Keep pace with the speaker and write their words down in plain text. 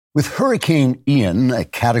With Hurricane Ian, a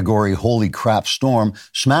Category holy crap storm,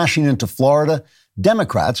 smashing into Florida,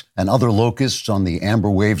 Democrats and other locusts on the amber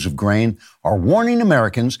waves of grain are warning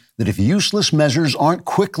Americans that if useless measures aren't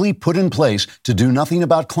quickly put in place to do nothing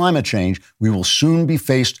about climate change, we will soon be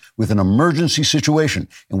faced with an emergency situation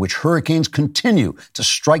in which hurricanes continue to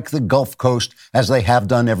strike the Gulf Coast as they have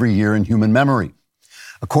done every year in human memory.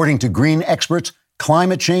 According to green experts,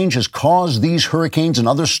 climate change has caused these hurricanes and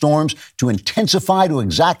other storms to intensify to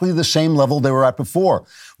exactly the same level they were at before,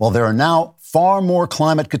 while there are now far more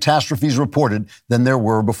climate catastrophes reported than there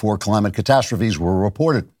were before climate catastrophes were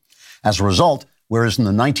reported. As a result, whereas in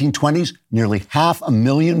the 1920s, nearly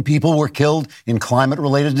 500,000 people were killed in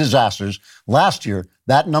climate-related disasters, last year,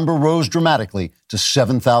 that number rose dramatically to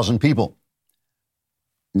 7,000 people.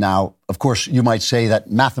 Now, of course, you might say that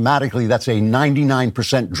mathematically that's a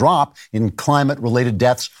 99% drop in climate-related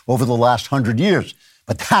deaths over the last 100 years.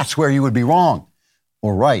 But that's where you would be wrong.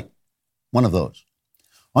 Or right. One of those.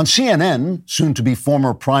 On CNN, soon-to-be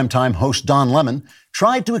former primetime host Don Lemon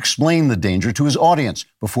tried to explain the danger to his audience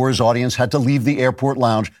before his audience had to leave the airport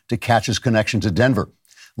lounge to catch his connection to Denver.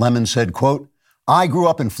 Lemon said, quote, "I grew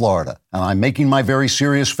up in Florida, and I'm making my very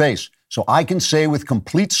serious face. So I can say with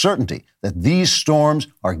complete certainty that these storms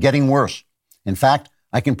are getting worse. In fact,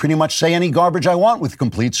 I can pretty much say any garbage I want with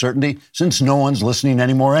complete certainty since no one's listening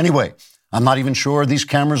anymore anyway. I'm not even sure these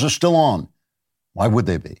cameras are still on. Why would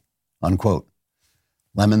they be?" Unquote.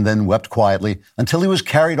 Lemon then wept quietly until he was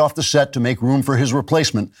carried off the set to make room for his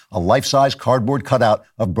replacement, a life-size cardboard cutout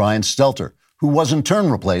of Brian Stelter, who was in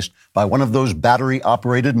turn replaced by one of those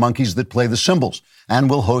battery-operated monkeys that play the cymbals and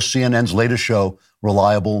will host CNN's latest show,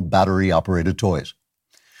 Reliable Battery-Operated Toys.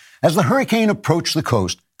 As the hurricane approached the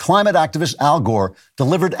coast, climate activist Al Gore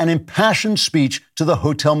delivered an impassioned speech to the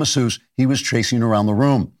hotel masseuse he was chasing around the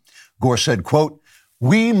room. Gore said, quote,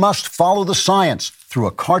 "We must follow the science through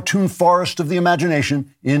a cartoon forest of the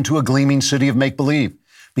imagination into a gleaming city of make-believe.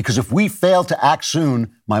 Because if we fail to act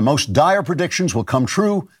soon, my most dire predictions will come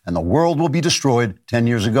true and the world will be destroyed 10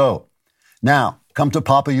 years ago. Now, come to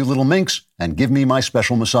Papa, you little minx, and give me my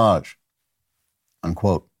special massage."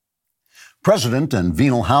 Unquote. President and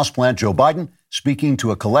venal houseplant Joe Biden, speaking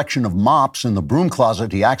to a collection of mops in the broom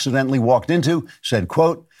closet he accidentally walked into, said,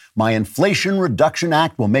 quote, "My Inflation Reduction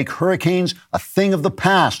Act will make hurricanes a thing of the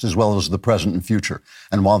past as well as the present and future.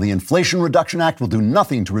 And while the Inflation Reduction Act will do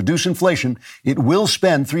nothing to reduce inflation, it will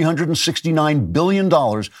spend $369 billion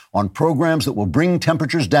on programs that will bring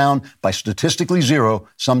temperatures down by statistically zero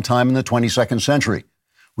sometime in the 22nd century.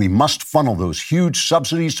 We must funnel those huge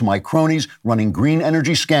subsidies to my cronies running green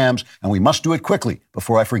energy scams, and we must do it quickly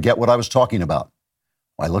before I forget what I was talking about.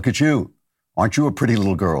 Why, look at you. Aren't you a pretty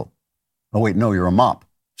little girl? Oh, wait, no, you're a mop.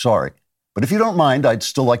 Sorry. But if you don't mind, I'd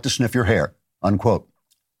still like to sniff your hair." Unquote.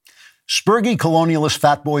 Spurgy colonialist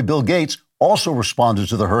fat boy Bill Gates also responded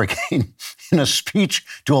to the hurricane in a speech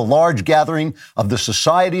to a large gathering of the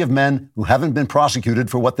Society of Men Who Haven't Been Prosecuted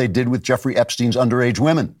for What They Did with Jeffrey Epstein's Underage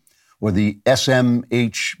Women, or the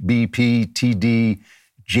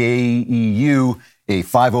SMHBPTDJEU, a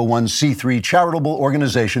 501c3 charitable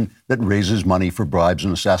organization that raises money for bribes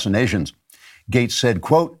and assassinations. Gates said,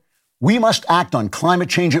 quote, "We must act on climate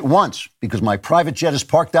change at once because my private jet is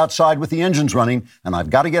parked outside with the engines running and I've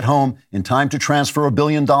got to get home in time to transfer $1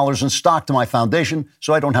 billion in stock to my foundation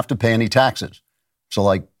so I don't have to pay any taxes. So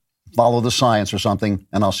like, follow the science or something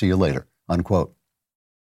and I'll see you later." Unquote.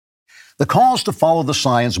 The calls to follow the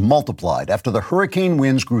science multiplied after the hurricane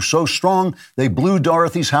winds grew so strong they blew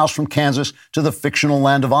Dorothy's house from Kansas to the fictional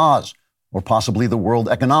land of Oz, or possibly the World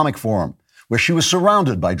Economic Forum, where she was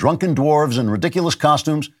surrounded by drunken dwarves in ridiculous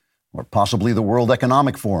costumes, or possibly the World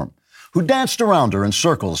Economic Forum, who danced around her in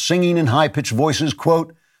circles, singing in high-pitched voices,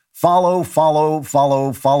 quote, "Follow, follow,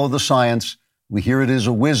 follow, follow the science. We hear it is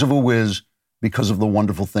a whiz of a whiz because of the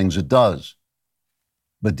wonderful things it does.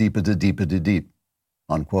 But deep-a-da-deep-a-da-deep,"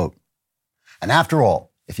 unquote. And after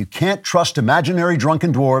all, if you can't trust imaginary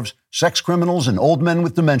drunken dwarves, sex criminals, and old men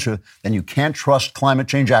with dementia, then you can't trust climate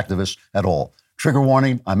change activists at all. Trigger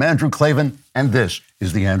warning, I'm Andrew Klavan, and this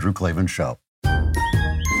is The Andrew Klavan Show.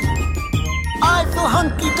 I feel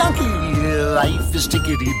hunky-dunky, life is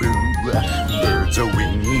tickety-boo. Birds are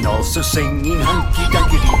winging, also singing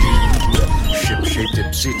hunky-dunky-doo. Ship-shape,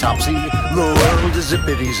 tipsy-topsy, the world is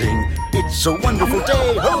zippity-zing. It's a wonderful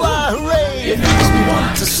day, hurrah, hooray! It makes me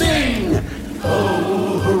want to sing.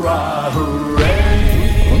 Oh, hurrah,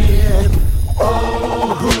 hooray!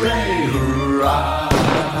 Oh, hooray, hurrah!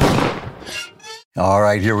 All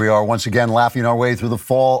right, here we are once again laughing our way through the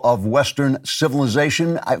fall of Western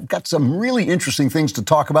civilization. I've got some really interesting things to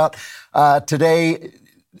talk about today.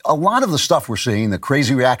 a lot of the stuff we're seeing, the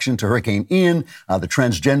crazy reaction to Hurricane Ian, the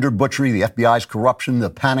transgender butchery, the FBI's corruption, the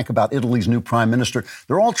panic about Italy's new prime minister,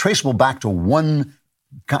 they're all traceable back to one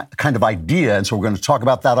kind of idea. And so we're going to talk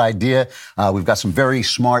about that idea. We've got some very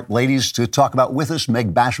smart ladies to talk about with us.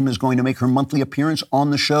 Meg Basham is going to make her monthly appearance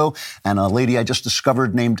on the show. And a lady I just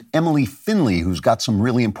discovered named Emily Finley, who's got some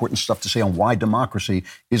really important stuff to say on why democracy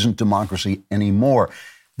isn't democracy anymore.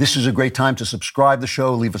 This is a great time to subscribe to the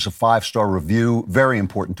show, leave us a 5-star review. Very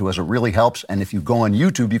important to us. It really helps. And if you go on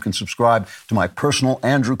YouTube, you can subscribe to my personal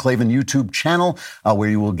Andrew Klavan YouTube channel, where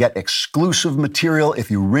you will get exclusive material if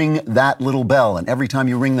you ring that little bell. And every time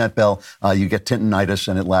you ring that bell, you get tintinitis,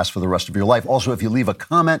 and it lasts for the rest of your life. Also, if you leave a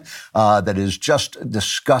comment that is just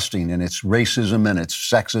disgusting in its racism and its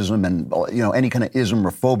sexism and any kind of ism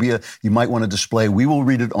or phobia you might want to display, we will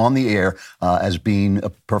read it on the air as being a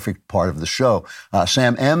perfect part of the show.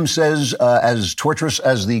 Sam M. says, as torturous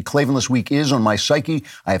as the Klavanless week is on my psyche,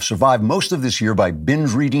 I have survived most of this year by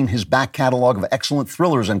binge reading his back catalog of excellent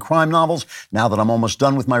thrillers and crime novels. Now that I'm almost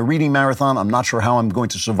done with my reading marathon, I'm not sure how I'm going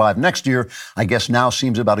to survive next year. I guess now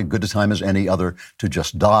seems about as good a time as any other to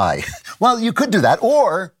just die. Well, you could do that,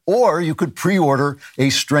 or you could pre-order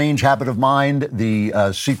A Strange Habit of Mind,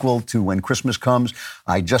 the sequel to When Christmas Comes.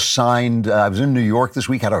 I just signed, I was in New York this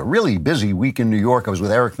week, had a really busy week in New York. I was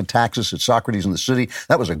with Eric Metaxas at Socrates in the City.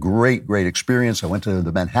 That was a great experience. I went to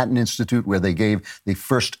the Manhattan Institute, where they gave the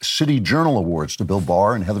first City Journal Awards to Bill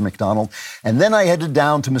Barr and Heather McDonald. And then I headed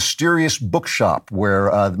down to Mysterious Bookshop,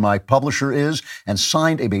 where my publisher is, and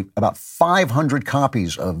signed about 500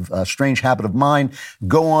 copies of Strange Habit of Mind.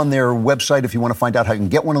 Go on their website if you want to find out how you can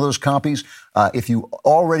get one of those copies. If you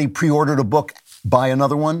already pre-ordered a book, buy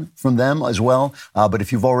another one from them as well. But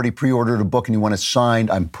if you've already pre-ordered a book and you want it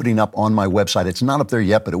signed, I'm putting up on my website. It's not up there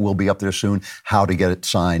yet, but it will be up there soon, how to get it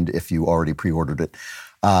signed if you already pre-ordered it.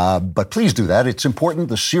 But please do that. It's important.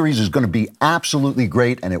 The series is going to be absolutely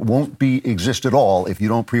great, and it won't exist at all if you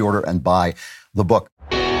don't pre-order and buy the book.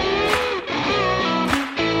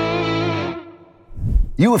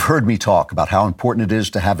 You have heard me talk about how important it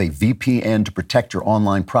is to have a VPN to protect your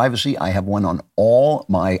online privacy. I have one on all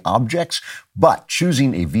my objects, but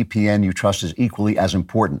choosing a VPN you trust is equally as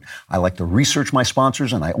important. I like to research my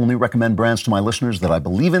sponsors, and I only recommend brands to my listeners that I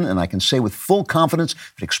believe in, and I can say with full confidence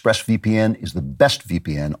that ExpressVPN is the best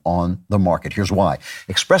VPN on the market. Here's why.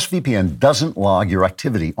 ExpressVPN doesn't log your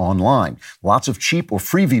activity online. Lots of cheap or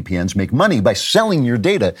free VPNs make money by selling your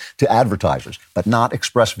data to advertisers, but not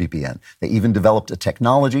ExpressVPN. They even developed a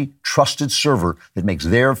technology trusted server that makes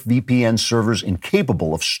their VPN servers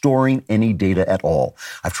incapable of storing any data at all.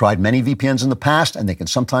 I've tried many VPNs in the past, and they can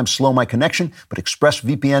sometimes slow my connection, but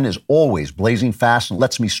ExpressVPN is always blazing fast and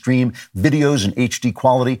lets me stream videos in HD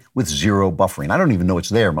quality with zero buffering. I don't even know it's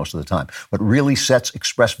there most of the time. What really sets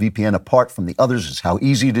ExpressVPN apart from the others is how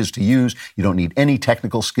easy it is to use. You don't need any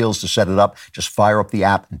technical skills to set it up. Just fire up the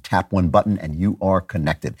app and tap one button, and you are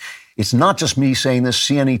connected. It's not just me saying this.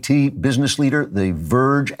 CNET, Business Leader, The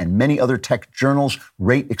Verge, and many other tech journals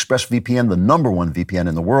rate ExpressVPN the #1 VPN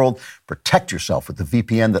in the world. Protect yourself with the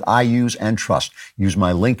VPN that I use and trust. Use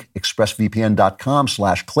my link,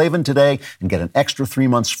 expressvpn.com/Klavan today, and get an extra 3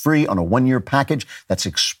 months free on a 1-year package. That's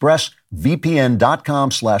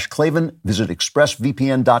expressvpn.com/Klavan. Visit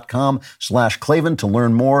expressvpn.com/Klavan to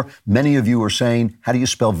learn more. Many of you are saying, how do you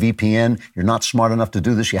spell VPN? You're not smart enough to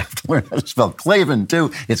do this. You have to learn how to spell Klavan,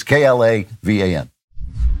 too. It's Klavan.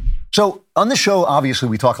 So on this show, obviously,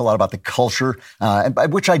 we talk a lot about the culture, by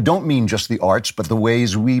which I don't mean just the arts, but the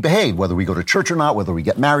ways we behave, whether we go to church or not, whether we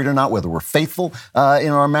get married or not, whether we're faithful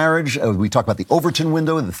in our marriage. We talk about the Overton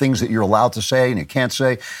window, the things that you're allowed to say and you can't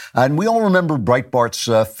say. And we all remember Breitbart's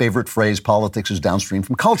favorite phrase, politics is downstream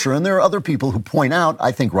from culture. And there are other people who point out,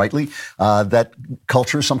 I think rightly, that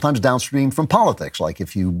culture is sometimes downstream from politics. Like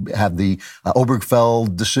if you have the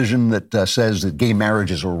Obergefell decision that says that gay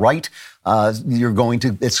marriage is a right,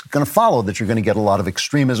 it's going to follow that you're going to get a lot of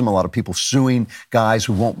extremism, a lot of people suing guys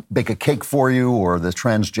who won't bake a cake for you, or the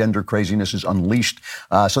transgender craziness is unleashed.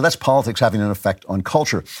 So that's politics having an effect on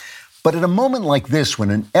culture. But at a moment like this, when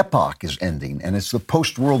an epoch is ending, and it's the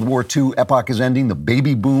post-World War II epoch is ending, the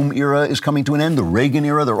baby boom era is coming to an end, the Reagan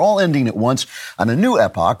era, they're all ending at once, and a new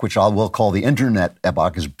epoch, which I will call the internet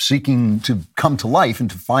epoch, is seeking to come to life and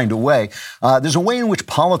to find a way. There's a way in which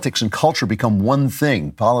politics and culture become one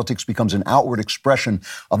thing. Politics becomes an outward expression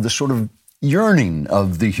of the sort of yearning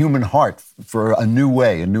of the human heart for a new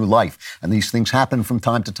way, a new life. And these things happen from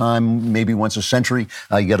time to time, maybe once a century.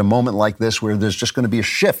 You get a moment like this where there's just going to be a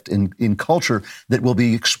shift in culture that will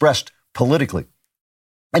be expressed politically.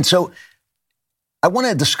 And so I want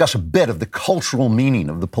to discuss a bit of the cultural meaning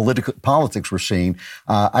of the politics we're seeing.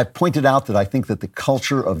 I pointed out that I think that the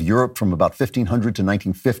culture of Europe from about 1500 to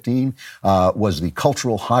 1915 was the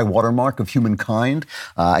cultural high watermark of humankind.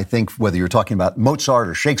 I think whether you're talking about Mozart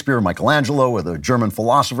or Shakespeare or Michelangelo or the German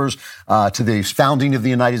philosophers to the founding of the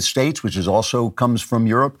United States, which is also comes from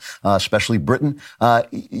Europe, especially Britain.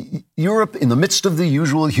 Europe, in the midst of the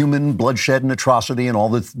usual human bloodshed and atrocity and all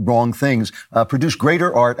the wrong things, produced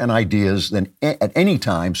greater art and ideas than at any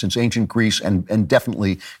time since ancient Greece, and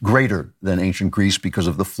definitely greater than ancient Greece because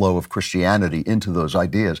of the flow of Christianity into those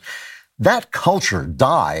ideas. That culture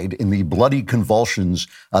died in the bloody convulsions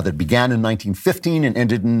that began in 1915 and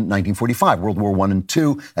ended in 1945, World War I and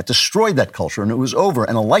II, that destroyed that culture, and it was over.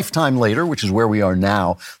 And a lifetime later, which is where we are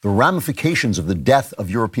now, the ramifications of the death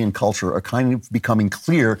of European culture are kind of becoming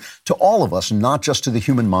clear to all of us, not just to the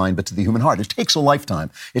human mind, but to the human heart. It takes a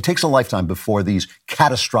lifetime. It takes a lifetime before these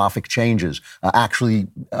catastrophic changes actually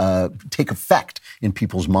take effect in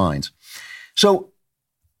people's minds. So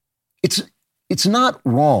it's not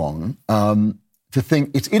wrong to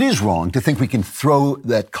think, it is wrong to think we can throw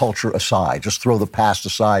that culture aside, just throw the past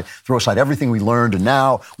aside, throw aside everything we learned, and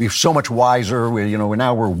now we're so much wiser,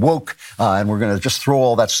 now we're woke, and we're going to just throw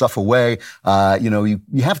all that stuff away. You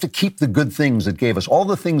have to keep the good things that gave us, all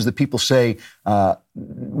the things that people say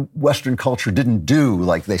Western culture didn't do,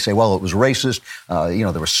 like they say, well, it was racist,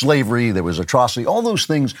 there was slavery, there was atrocity. All those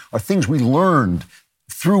things are things we learned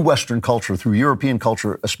through Western culture, through European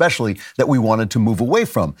culture especially, that we wanted to move away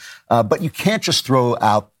from. But you can't just throw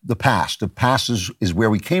out the past. The past is where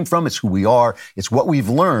we came from. It's who we are. It's what we've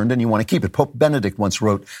learned, and you want to keep it. Pope Benedict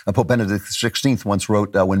XVI once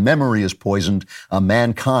wrote, when memory is poisoned,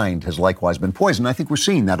 mankind has likewise been poisoned. I think we're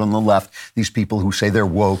seeing that on the left, these people who say they're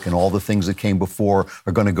woke and all the things that came before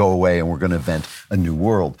are going to go away and we're going to invent a new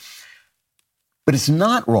world. But it's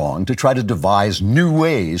not wrong to try to devise new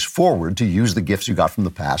ways forward to use the gifts you got from the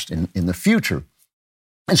past in the future.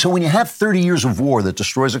 And so when you have 30 years of war that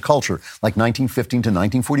destroys a culture, like 1915 to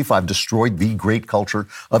 1945 destroyed the great culture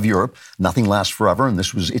of Europe, nothing lasts forever, and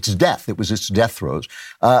this was its death. It was its death throes.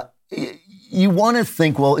 You want to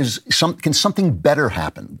think, well, can something better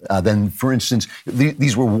happen than, for instance,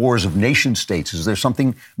 these were wars of nation states? Is there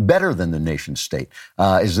something better than the nation state?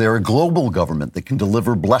 Is there a global government that can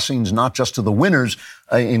deliver blessings not just to the winners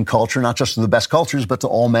in culture, not just to the best cultures, but to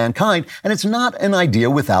all mankind? And it's not an idea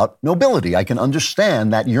without nobility. I can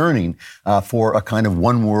understand that yearning for a kind of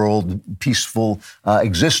one world, peaceful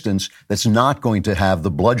existence that's not going to have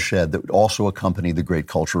the bloodshed that would also accompany the great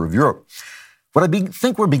culture of Europe. What I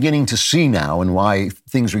think we're beginning to see now, and why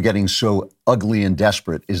things are getting so ugly and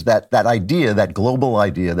desperate, is that idea,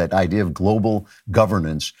 that idea of global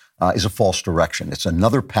governance is a false direction. It's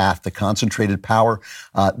another path to concentrated power.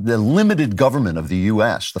 The limited government of the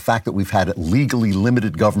U.S., the fact that we've had a legally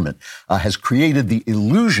limited government, has created the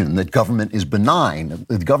illusion that government is benign.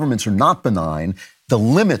 The governments are not benign. The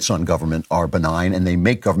limits on government are benign, and they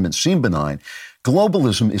make government seem benign.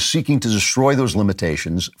 Globalism is seeking to destroy those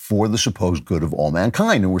limitations for the supposed good of all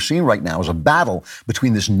mankind. And we're seeing right now is a battle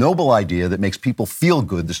between this noble idea that makes people feel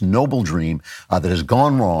good, this noble dream that has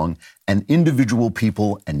gone wrong, and individual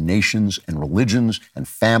people and nations and religions and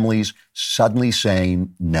families suddenly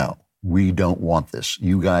saying, no, we don't want this.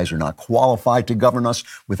 You guys are not qualified to govern us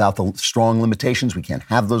without the strong limitations. We can't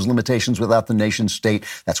have those limitations without the nation state.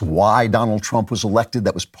 That's why Donald Trump was elected.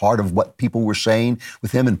 That was part of what people were saying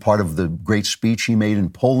with him and part of the great speech he made in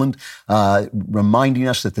Poland, reminding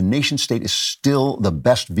us that the nation state is still the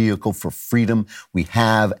best vehicle for freedom we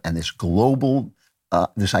have. And this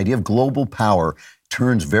idea of global power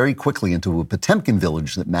turns very quickly into a Potemkin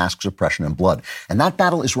village that masks oppression and blood. And that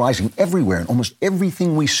battle is rising everywhere in almost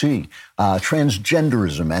everything we see.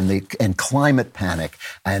 Transgenderism and climate panic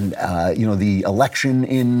and, the election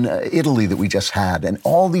in Italy that we just had, and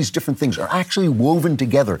all these different things are actually woven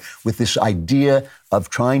together with this idea of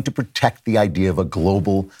trying to protect the idea of a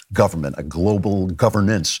global government, a global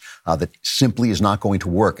governance that simply is not going to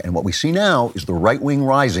work. And what we see now is the right wing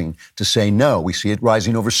rising to say no. We see it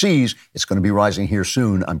rising overseas. It's going to be rising here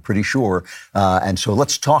soon, I'm pretty sure. And so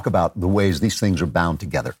let's talk about the ways these things are bound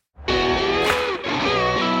together.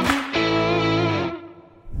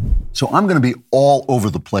 So I'm going to be all over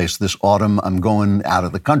the place this autumn. I'm going out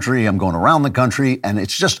of the country. I'm going around the country, and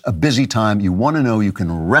it's just a busy time. You want to know you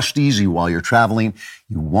can rest easy while you're traveling.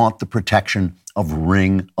 You want the protection of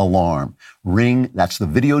Ring Alarm. Ring, that's the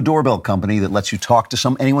video doorbell company that lets you talk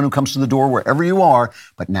to anyone who comes to the door wherever you are.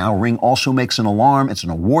 But now Ring also makes an alarm. It's an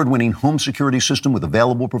award-winning home security system with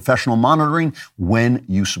available professional monitoring when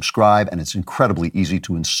you subscribe, and it's incredibly easy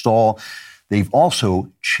to install. They've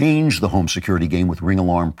also changed the home security game with Ring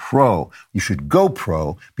Alarm Pro. You should go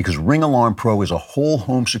pro because Ring Alarm Pro is a whole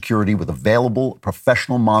home security with available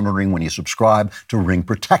professional monitoring when you subscribe to Ring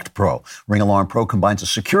Protect Pro. Ring Alarm Pro combines a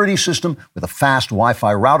security system with a fast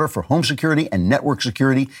Wi-Fi router for home security and network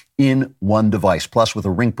security in one device. Plus, with a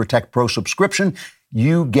Ring Protect Pro subscription,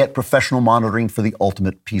 you get professional monitoring for the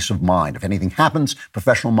ultimate peace of mind. If anything happens,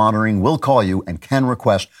 professional monitoring will call you and can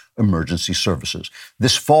request emergency services.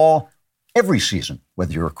 This fall, every season,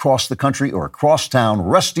 whether you're across the country or across town,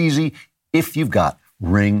 rest easy if you've got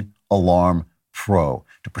Ring Alarm Pro.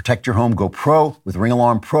 To protect your home, go pro with Ring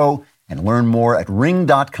Alarm Pro and learn more at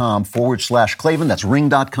ring.com/Klavan. That's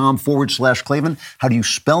ring.com/Klavan. How do you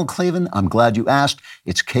spell Klavan? I'm glad you asked.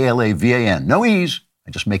 It's Klavan. No E's.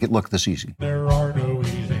 I just make it look this easy. There are no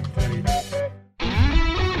E's in Klavan.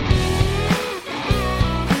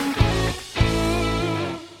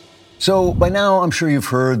 So by now, I'm sure you've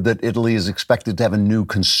heard that Italy is expected to have a new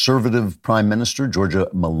conservative prime minister,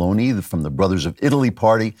 Giorgia Meloni, from the Brothers of Italy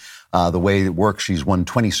party. The way it works, she's won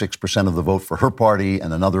 26% of the vote for her party,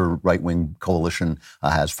 and another right-wing coalition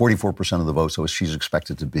has 44% of the vote, so she's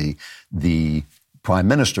expected to be the prime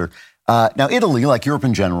minister. Now, Italy, like Europe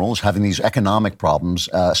in general, is having these economic problems,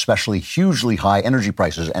 especially hugely high energy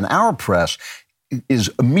prices, and our press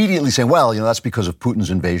is immediately saying, well, that's because of Putin's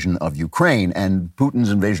invasion of Ukraine. And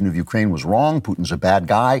Putin's invasion of Ukraine was wrong. Putin's a bad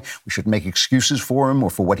guy. We shouldn't make excuses for him or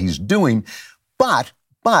for what he's doing. But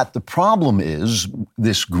the problem is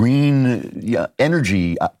this green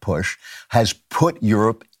energy push has put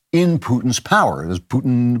Europe in Putin's power. There's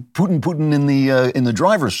Putin in the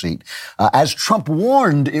driver's seat, as Trump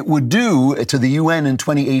warned it would do to the UN in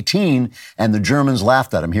 2018, and the Germans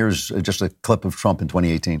laughed at him. Here's just a clip of Trump in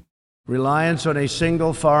 2018. Reliance on a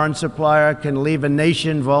single foreign supplier can leave a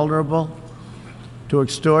nation vulnerable to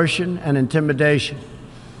extortion and intimidation.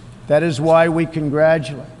 That is why we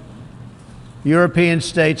congratulate European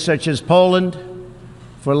states such as Poland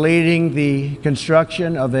for leading the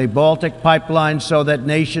construction of a Baltic pipeline so that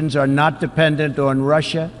nations are not dependent on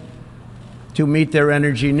Russia to meet their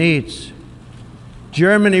energy needs.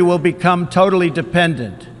 Germany will become totally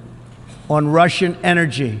dependent on Russian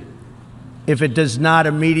energy if it does not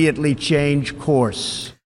immediately change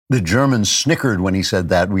course. The Germans snickered when he said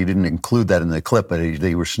that. We didn't include that in the clip, but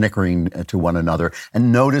they were snickering to one another.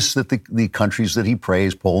 And notice that the countries that he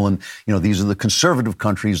praised, Poland, these are the conservative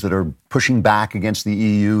countries that are pushing back against the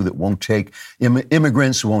EU, that won't take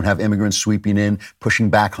immigrants, won't have immigrants sweeping in, pushing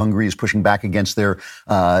back. Hungary is pushing back against their,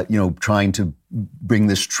 trying to bring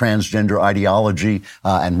this transgender ideology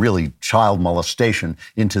and really child molestation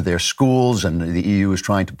into their schools, and the EU is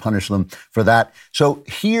trying to punish them for that. So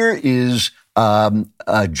here is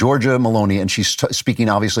Giorgia Meloni, and she's speaking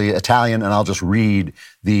obviously Italian, and I'll just read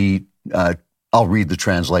the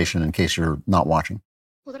translation in case you're not watching.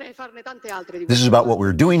 This is about what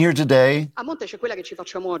we're doing here today.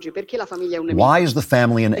 Why is the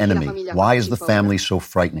family an enemy? Why is the family so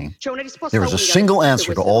frightening? There is a single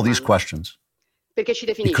answer to all these questions.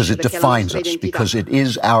 Because it defines us, because it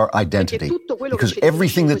is our identity, because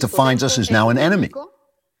everything that defines us is now an enemy.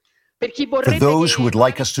 For those who would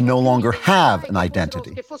like us to no longer have an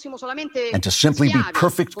identity and to simply be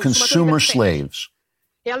perfect consumer slaves.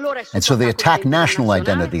 And so they attack national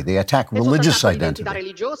identity, they attack religious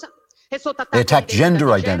identity, they attack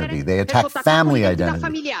gender identity, they attack family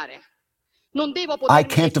identity. I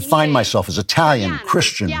can't define myself as Italian,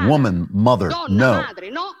 Christian, woman, mother, no.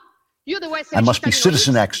 I must be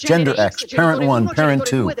citizen X, gender X, parent 1, parent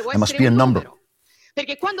 2. I must be a number.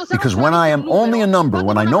 Because when I am only a number,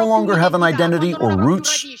 when I no longer have an identity or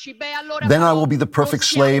roots, then I will be the perfect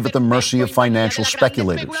slave at the mercy of financial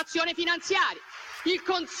speculators.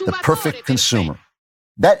 The perfect consumer.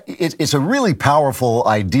 It's a really powerful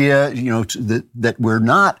idea, that we're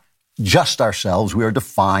not just ourselves. We are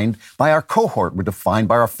defined by our cohort. We're defined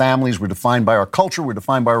by our families. We're defined by our culture. We're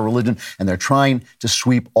defined by our religion. And they're trying to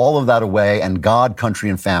sweep all of that away. And God, country,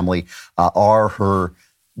 and family are her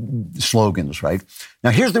slogans, right? Now,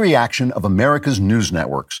 here's the reaction of America's news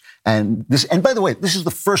networks. And by the way, this is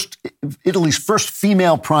Italy's first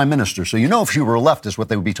female prime minister. So if she were a leftist, what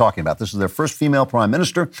they would be talking about. This is their first female prime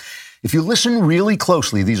minister. If you listen really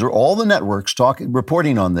closely, these are all the networks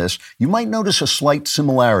reporting on this, you might notice a slight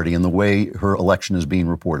similarity in the way her election is being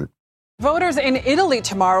reported. Voters in Italy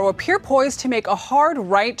tomorrow appear poised to make a hard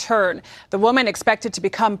right turn. The woman expected to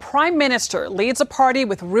become prime minister leads a party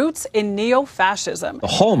with roots in neo-fascism. The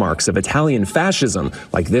hallmarks of Italian fascism,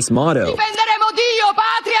 like this motto, Dio,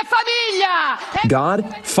 patria e famiglia.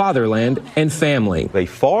 God, fatherland, and family. A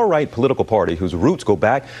far-right political party whose roots go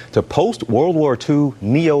back to post-World War II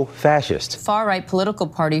neo-fascists. Far-right political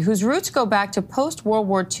party whose roots go back to post-World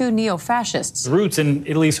War II neo-fascists. Roots in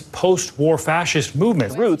Italy's post-war fascist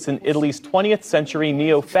movement. Roots in Italy's 20th century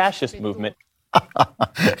neo-fascist movement.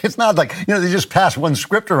 It's not like, they just pass one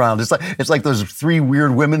script around. It's like those three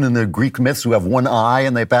weird women in the Greek myths who have one eye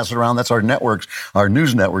and they pass it around. That's our networks, our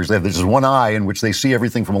news networks. They have this one eye in which they see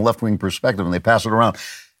everything from a left-wing perspective and they pass it around.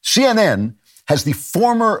 CNN has the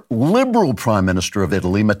former liberal prime minister of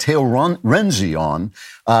Italy, Matteo Renzi, on.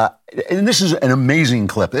 And this is an amazing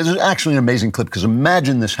clip. This is actually an amazing clip because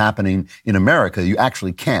imagine this happening in America. You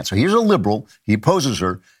actually can't. So here's a liberal. He opposes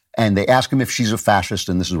her and they ask him if she's a fascist.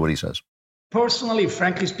 And this is what he says. Personally,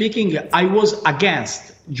 frankly speaking, I was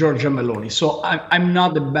against Giorgia Meloni. So I'm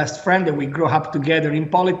not the best friend and we grew up together in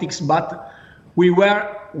politics, but we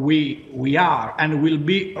are and will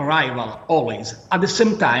be rival always. At the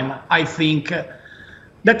same time, I think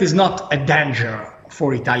that is not a danger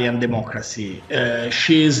for Italian democracy.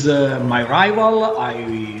 She is my rival.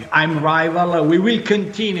 I'm rival. We will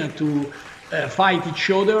continue to fight each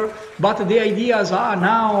other, but the ideas are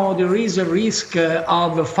now there is a risk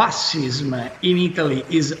of fascism in Italy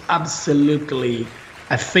is absolutely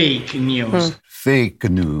a fake news. Fake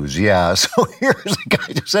news, yeah. So here's a guy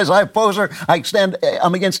who says, I oppose her.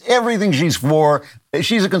 I'm against everything she's for.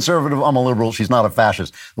 She's a conservative. I'm a liberal. She's not a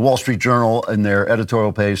fascist. The Wall Street Journal, in their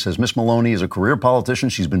editorial page, says Miss Meloni is a career politician.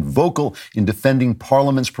 She's been vocal in defending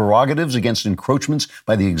Parliament's prerogatives against encroachments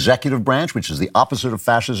by the executive branch, which is the opposite of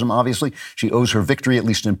fascism, obviously. She owes her victory, at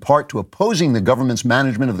least in part, to opposing the government's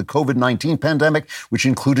management of the COVID-19 pandemic, which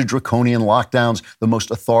included draconian lockdowns, the most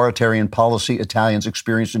authoritarian policy Italians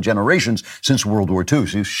experienced in generations since World War II.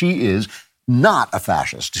 So she is not a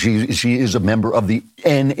fascist. She is a member of the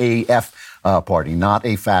NAF party, not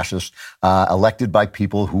a fascist, elected by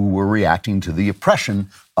people who were reacting to the oppression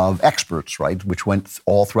of experts, right, which went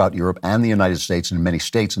all throughout Europe and the United States and many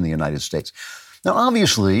states in the United States. Now,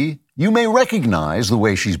 obviously, you may recognize the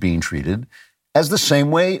way she's being treated as the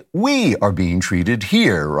same way we are being treated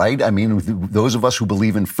here, right? I mean, those of us who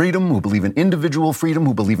believe in freedom, who believe in individual freedom,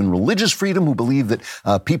 who believe in religious freedom, who believe that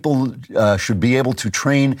people should be able to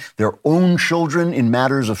train their own children in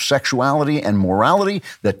matters of sexuality and morality,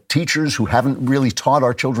 that teachers who haven't really taught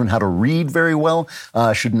our children how to read very well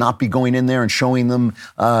should not be going in there and showing them,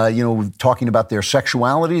 talking about their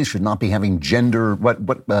sexuality, should not be having gender,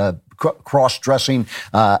 cross-dressing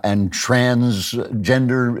and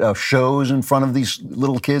transgender shows in front of these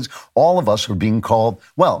little kids. All of us are being called,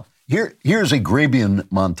 well, here's a Grabian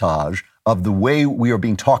montage of the way we are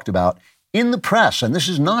being talked about in the press. And this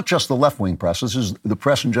is not just the left-wing press. This is the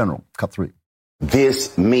press in general. Cut 3.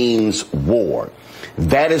 This means war.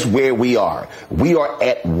 That is where we are. We are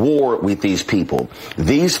at war with these people.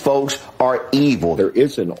 These folks are evil. There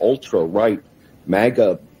is an ultra-right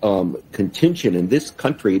MAGA contention in this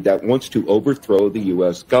country that wants to overthrow the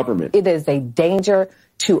U.S. government. It is a danger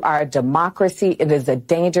to our democracy. It is a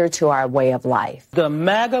danger to our way of life. The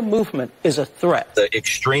MAGA movement is a threat. The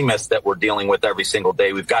extremists that we're dealing with every single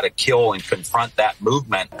day, we've got to kill and confront that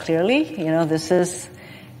movement. Clearly, this is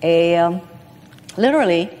a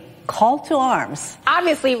literally call to arms.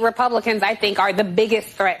 Obviously, Republicans, I think, are the biggest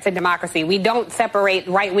threat to democracy. We don't separate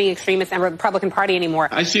right-wing extremists and Republican Party anymore.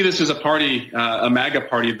 I see this as a party, a MAGA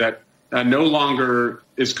party that no longer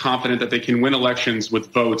is confident that they can win elections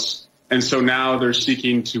with votes. And so now they're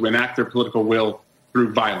seeking to enact their political will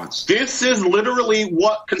through violence. This is literally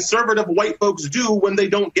what conservative white folks do when they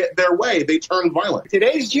don't get their way. They turn violent.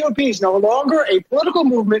 Today's GOP is no longer a political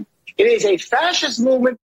movement. It is a fascist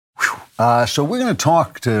movement. So we're going to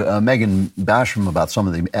talk to Megan Basham about some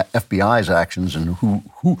of the FBI's actions and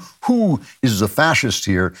who is the fascist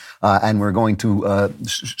here. And we're going to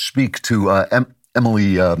speak to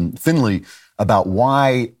Emily Finley about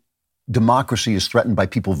why democracy is threatened by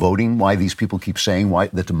people voting, why these people keep saying why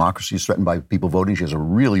that democracy is threatened by people voting. She has a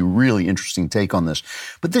really, really interesting take on this.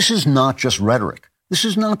 But this is not just rhetoric. This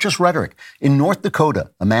is not just rhetoric. In North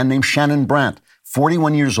Dakota, a man named Shannon Brandt,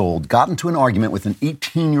 41 years old, got into an argument with an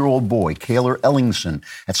 18-year-old boy, Kaylor Ellingson,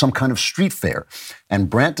 at some kind of street fair. And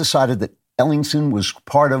Brandt decided that Ellingson was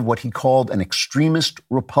part of what he called an extremist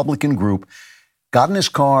Republican group, got in his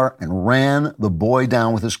car and ran the boy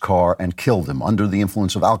down with his car and killed him under the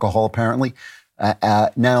influence of alcohol, apparently.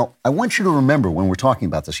 Now, I want you to remember when we're talking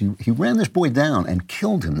about this, he ran this boy down and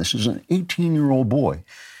killed him. This is an 18-year-old boy.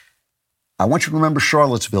 I want you to remember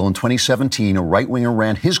Charlottesville in 2017. A right-winger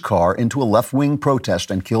ran his car into a left-wing protest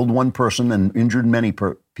and killed one person and injured many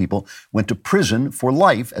people, went to prison for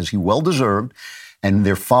life, as he well deserved. And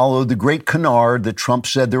there followed the great canard that Trump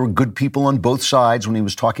said there were good people on both sides when he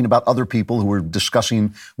was talking about other people who were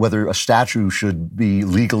discussing whether a statue should be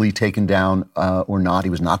legally taken down or not.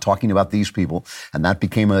 He was not talking about these people. And that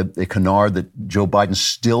became a canard that Joe Biden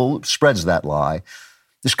still spreads that lie.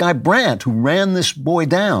 This guy Brandt, who ran this boy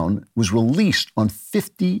down, was released on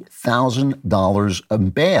 $50,000 in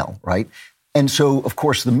bail, right? And so, of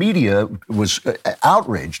course, the media was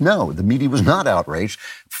outraged. No, the media was not outraged.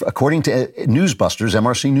 According to Newsbusters,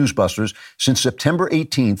 MRC Newsbusters, since September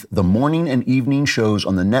 18th, the morning and evening shows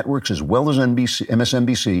on the networks as well as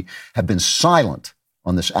MSNBC have been silent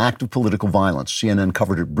on this act of political violence. CNN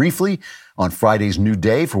covered it briefly on Friday's New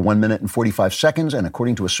Day for 1 minute and 45 seconds. And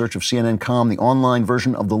according to a search of CNN.com, the online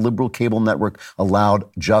version of the liberal cable network allowed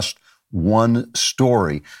just one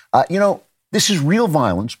story. This is real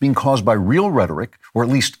violence being caused by real rhetoric, or at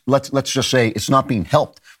least let's just say it's not being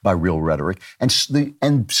helped by real rhetoric, and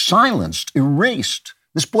silenced, erased.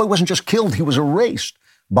 This boy wasn't just killed, he was erased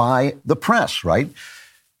by the press, right?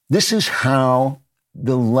 This is how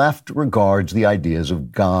the left regards the ideas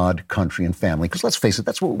of God, country, and family. Because let's face it,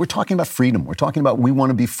 that's what we're talking about: freedom. We're talking about we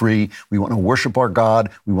want to be free. We want to worship our God.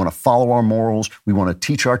 We want to follow our morals. We want to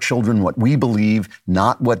teach our children what we believe,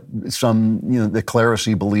 not what some, the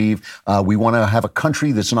clerisy believe. We want to have a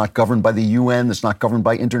country that's not governed by the UN, that's not governed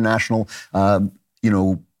by international,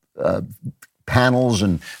 panels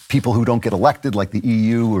and people who don't get elected like the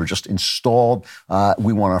EU or just installed.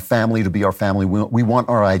 We want our family to be our family. We want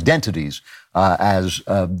our identities as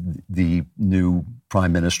the new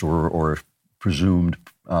prime minister or presumed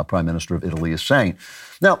prime minister of Italy is saying.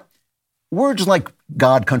 Now, words like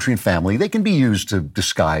God, country, and family, they can be used to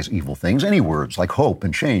disguise evil things. Any words like hope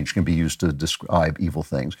and change can be used to describe evil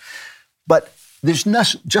things. But there's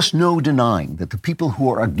just no denying that the people who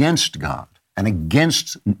are against God and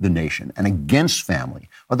against the nation and against family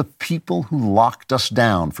are the people who locked us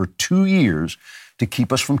down for 2 years to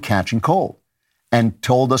keep us from catching cold and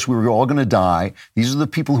told us we were all going to die. These are the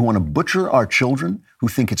people who want to butcher our children, who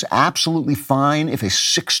think it's absolutely fine if a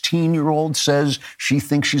 16-year-old says she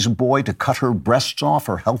thinks she's a boy to cut her breasts off,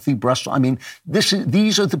 her healthy breasts off. I mean,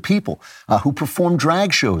 these are the people who perform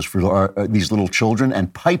drag shows for these little children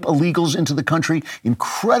and pipe illegals into the country.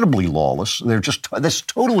 Incredibly lawless. That's a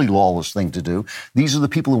totally lawless thing to do. These are the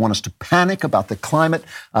people who want us to panic about the climate.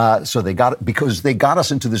 Because they got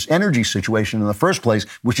us into this energy situation in the first place,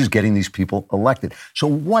 which is getting these people elected. So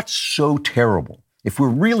what's so terrible? If we're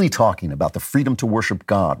really talking about the freedom to worship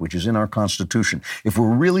God, which is in our Constitution, if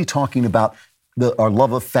we're really talking about our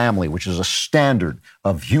love of family, which is a standard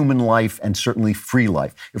of human life and certainly free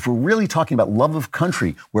life, if we're really talking about love of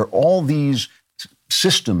country, where all these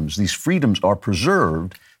systems, these freedoms are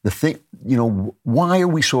preserved, why are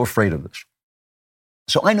we so afraid of this?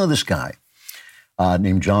 So I know this guy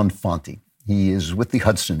named John Fonte. He is with the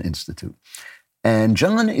Hudson Institute. And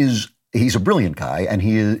John he's a brilliant guy, and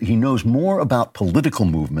he knows more about political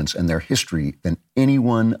movements and their history than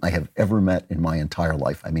anyone I have ever met in my entire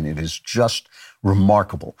life. I mean, it is just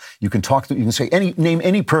remarkable. You can name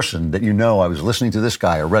any person that you know. I was listening to this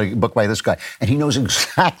guy or read a book by this guy, and he knows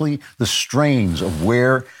exactly the strains of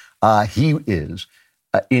where he is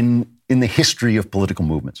in the history of political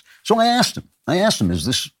movements. So I asked him, is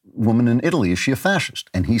this woman in Italy, is she a fascist?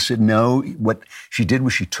 And he said, no, what she did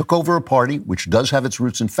was she took over a party, which does have its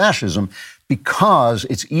roots in fascism, because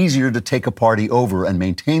it's easier to take a party over and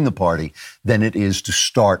maintain the party than it is to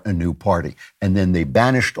start a new party. And then they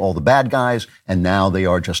banished all the bad guys, and now they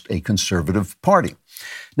are just a conservative party.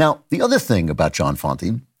 Now, the other thing about John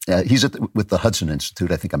Fonte, he's with the Hudson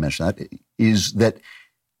Institute, I think I mentioned that, is that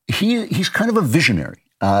he's kind of a visionary.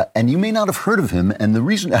 And you may not have heard of him. And the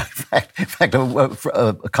reason, in fact,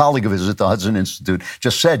 a colleague of his at the Hudson Institute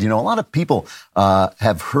just said, a lot of people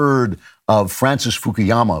have heard of Francis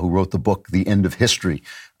Fukuyama, who wrote the book, The End of History.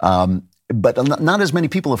 But not as many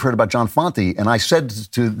people have heard about John Fonte. And I said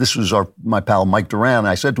this was my pal Mike Duran,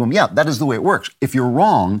 I said to him, yeah, that is the way it works. If you're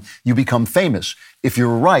wrong, you become famous. If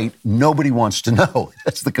you're right, nobody wants to know.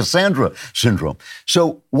 That's the Cassandra syndrome.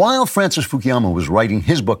 So while Francis Fukuyama was writing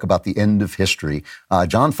his book about the end of history,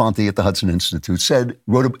 John Fonte at the Hudson Institute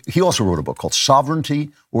he also wrote a book called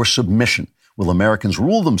Sovereignty or Submission. Will Americans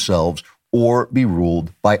rule themselves or be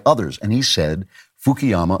ruled by others? And he said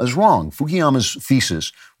Fukuyama is wrong. Fukuyama's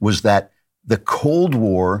thesis was that the Cold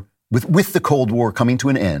War, with the Cold War coming to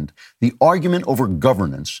an end, the argument over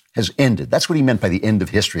governance has ended. That's what he meant by the end of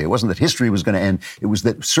history. It wasn't that history was going to end. It was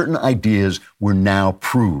that certain ideas were now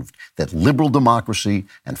proved, that liberal democracy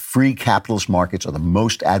and free capitalist markets are the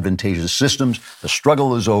most advantageous systems. The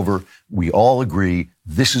struggle is over. We all agree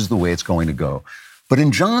this is the way it's going to go. But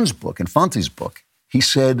in John's book, in Fonte's book, he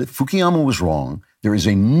said Fukuyama was wrong, there is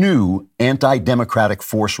a new anti-democratic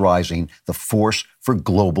force rising, the force for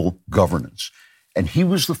global governance. And he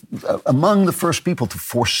was among the first people to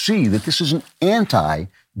foresee that this is an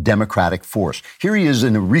anti-democratic force. Here he is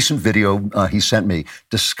in a recent video he sent me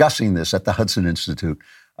discussing this at the Hudson Institute,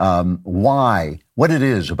 what it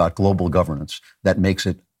is about global governance that makes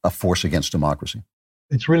it a force against democracy.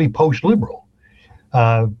 It's really post-liberal,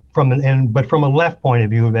 but from a left point of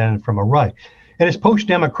view than from a right. And it's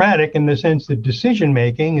post-democratic in the sense that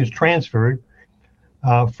decision-making is transferred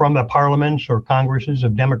from the parliaments or congresses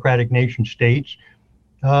of democratic nation states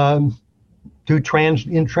to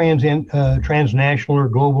transnational or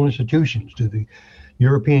global institutions, to the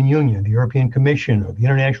European Union, the European Commission, or the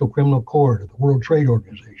International Criminal Court, or the World Trade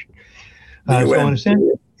Organization. So in a sense,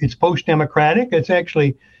 it's post-democratic. It's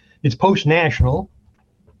post-national.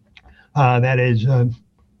 That is,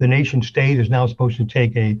 the nation state is now supposed to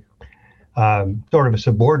take a sort of a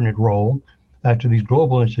subordinate role to these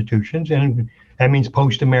global institutions, and that means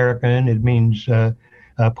post-American, it means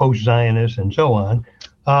post-Zionist, and so on.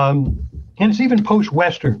 And it's even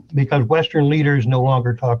post-Western, because Western leaders no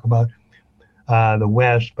longer talk about the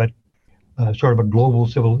West, but sort of a global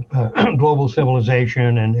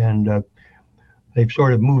civilization, and they've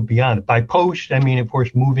sort of moved beyond it. By post, I mean, of course,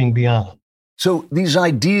 moving beyond. So these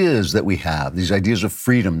ideas that we have, these ideas of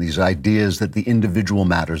freedom, these ideas that the individual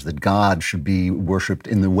matters, that God should be worshipped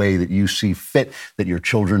in the way that you see fit, that your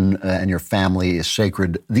children and your family is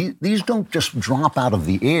sacred, these don't just drop out of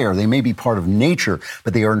the air. They may be part of nature,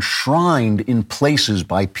 but they are enshrined in places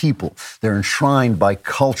by people. They're enshrined by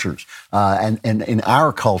cultures. And in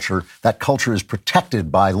our culture, that culture is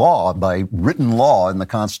protected by law, by written law in the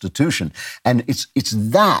Constitution. And it's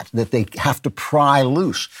that they have to pry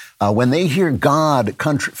loose. When they hear God,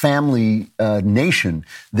 country, family, nation,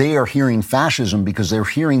 they are hearing fascism because they're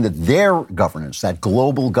hearing that their governance, that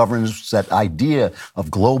global governance, that idea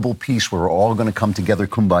of global peace where we're all going to come together,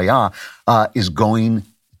 kumbaya, is going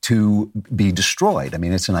to be destroyed. I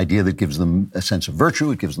mean, it's an idea that gives them a sense of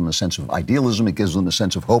virtue. It gives them a sense of idealism. It gives them a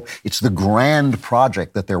sense of hope. It's the grand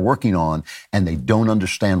project that they're working on, and they don't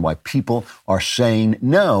understand why people are saying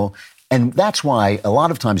no. And that's why a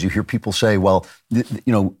lot of times you hear people say, well,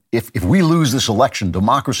 if we lose this election,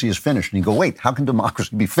 democracy is finished. And you go, wait, how can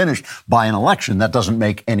democracy be finished by an election? That doesn't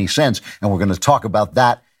make any sense. And we're going to talk about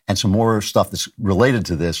that and some more stuff that's related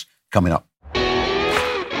to this coming up.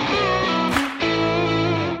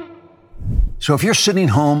 So if you're sitting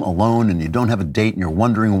home alone and you don't have a date and you're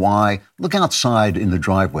wondering why, look outside in the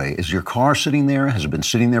driveway. Is your car sitting there? Has it been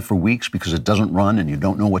sitting there for weeks because it doesn't run and you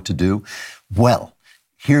don't know what to do? Well,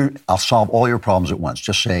 here, I'll solve all your problems at once.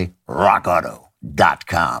 Just say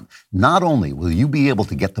rockauto.com. Not only will you be able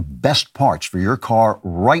to get the best parts for your car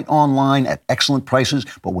right online at excellent prices,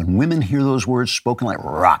 but when women hear those words spoken like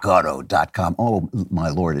rockauto.com, oh, my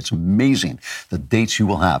Lord, it's amazing the dates you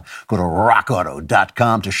will have. Go to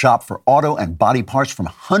rockauto.com to shop for auto and body parts from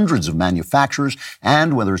hundreds of manufacturers.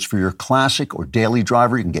 And whether it's for your classic or daily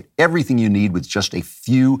driver, you can get everything you need with just a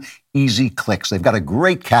few easy clicks. They've got a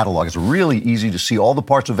great catalog. It's really easy to see all the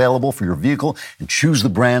parts available for your vehicle and choose the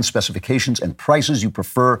brand, specifications, and prices you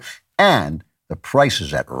prefer. And the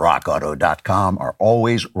prices at rockauto.com are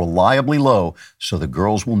always reliably low, so the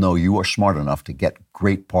girls will know you are smart enough to get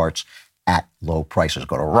great parts at low prices.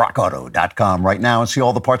 Go to rockauto.com right now and see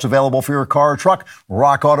all the parts available for your car or truck.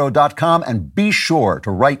 rockauto.com, and be sure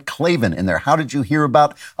to write Klavan in their How Did You Hear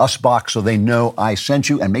About Us box so they know I sent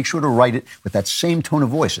you, and make sure to write it with that same tone of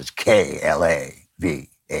voice. It's Klavan.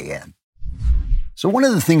 So one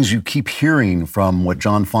of the things you keep hearing from what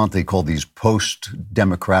John Fonte called these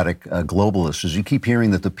post-democratic globalists is you keep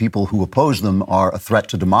hearing that the people who oppose them are a threat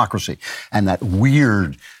to democracy, and that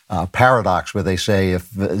weird paradox where they say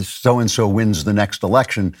if so-and-so wins the next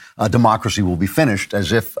election, democracy will be finished,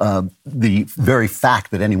 as if the very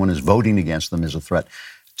fact that anyone is voting against them is a threat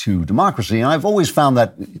to democracy. And I've always found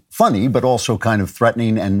that funny, but also kind of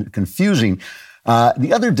threatening and confusing.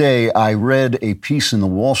 The other day, I read a piece in the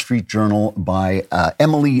Wall Street Journal by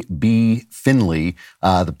Emily B. Finley.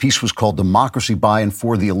 The piece was called Democracy by and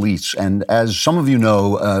for the Elites. And as some of you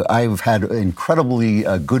know, I've had incredibly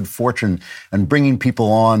good fortune in bringing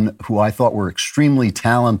people on who I thought were extremely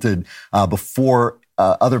talented before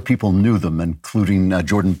other people knew them, including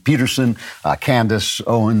Jordan Peterson, Candace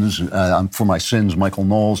Owens, for my sins, Michael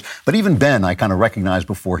Knowles. But even Ben, I kind of recognized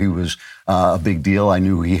before he was a big deal. I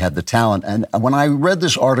knew he had the talent. And when I read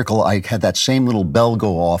this article, I had that same little bell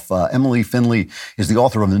go off. Emily Finley is the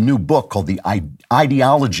author of a new book called The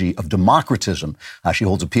Ideology of Democratism. She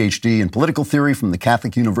holds a PhD in political theory from the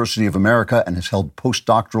Catholic University of America and has held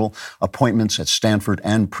postdoctoral appointments at Stanford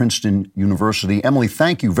and Princeton University. Emily,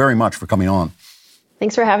 thank you very much for coming on.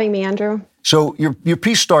 Thanks for having me, Andrew. So your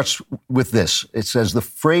piece starts with this. It says, the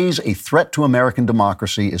phrase "a threat to American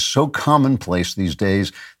democracy" is so commonplace these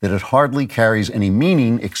days that it hardly carries any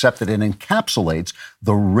meaning except that it encapsulates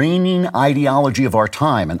the reigning ideology of our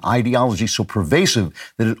time, an ideology so pervasive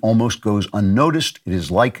that it almost goes unnoticed. It is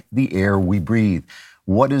like the air we breathe.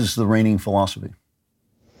 What is the reigning philosophy?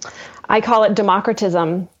 I call it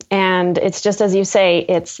democratism. And it's just as you say,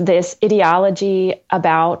 it's this ideology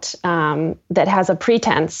about that has a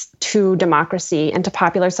pretense to democracy and to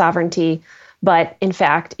popular sovereignty. But in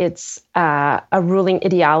fact, it's a ruling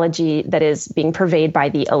ideology that is being purveyed by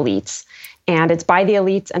the elites. And it's by the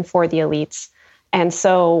elites and for the elites. And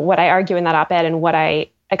so what I argue in that op-ed and what I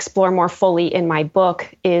explore more fully in my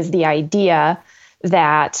book is the idea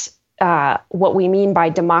that what we mean by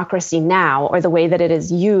democracy now, or the way that it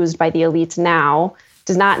is used by the elites now,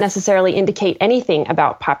 does not necessarily indicate anything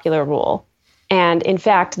about popular rule. And in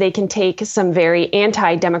fact, they can take some very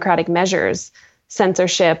anti-democratic measures,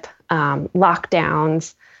 censorship,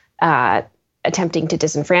 lockdowns, attempting to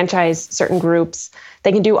disenfranchise certain groups.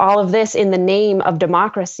 They can do all of this in the name of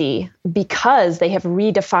democracy because they have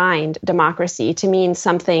redefined democracy to mean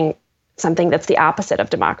something that's the opposite of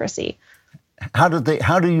democracy. How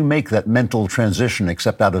do you make that mental transition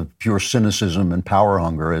except out of pure cynicism and power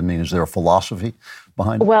hunger? I mean, is there a philosophy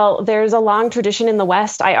behind it? Well, there's a long tradition in the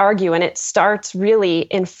West, I argue, and it starts really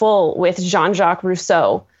in full with Jean-Jacques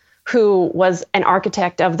Rousseau, who was an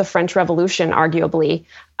architect of the French Revolution, arguably.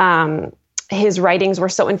 His writings were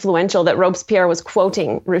so influential that Robespierre was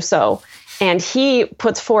quoting Rousseau. And he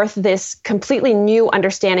puts forth this completely new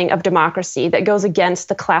understanding of democracy that goes against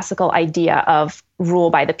the classical idea of rule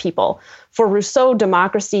by the people. For Rousseau,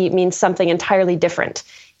 democracy means something entirely different.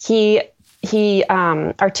 He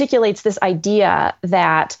articulates this idea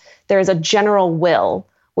that there is a general will,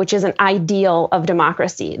 which is an ideal of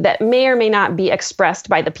democracy that may or may not be expressed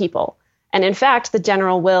by the people. And in fact, the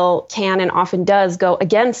general will can and often does go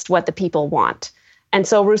against what the people want. And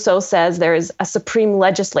so Rousseau says there is a supreme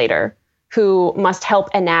legislator who must help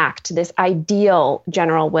enact this ideal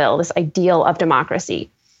general will, this ideal of democracy.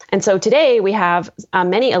 And so today we have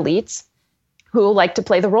many elites who like to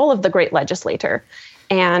play the role of the great legislator.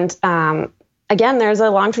 And again, there's a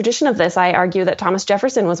long tradition of this. I argue that Thomas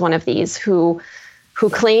Jefferson was one of these who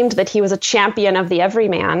claimed that he was a champion of the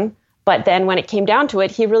everyman. But then when it came down to it,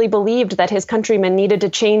 he really believed that his countrymen needed to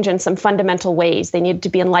change in some fundamental ways. They needed to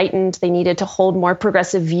be enlightened. They needed to hold more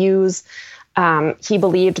progressive views. He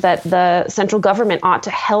believed that the central government ought to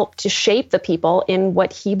help to shape the people in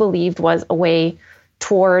what he believed was a way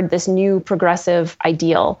toward this new progressive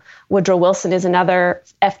ideal. Woodrow Wilson is another,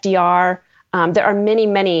 FDR. There are many,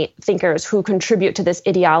 many thinkers who contribute to this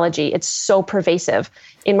ideology. It's so pervasive.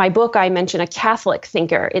 In my book, I mention a Catholic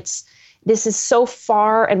thinker. This is so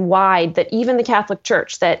far and wide that even the Catholic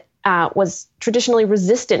Church that was traditionally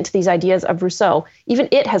resistant to these ideas of Rousseau, even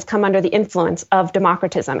it has come under the influence of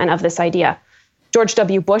democratism and of this idea. George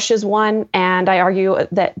W. Bush is one, and I argue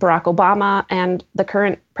that Barack Obama and the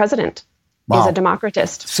current president is a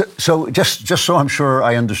democratist. So just so I'm sure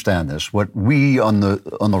I understand this, what we on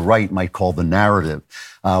the right might call the narrative,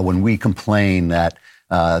 when we complain that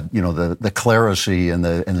the clerisy and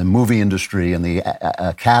the movie industry and the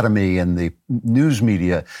academy and the news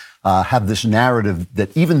media have this narrative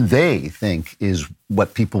that even they think is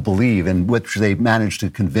what people believe, and which they manage to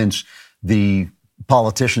convince the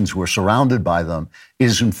politicians who are surrounded by them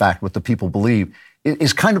is in fact what the people believe.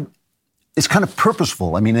 It's kind of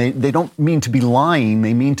purposeful. I mean, they don't mean to be lying.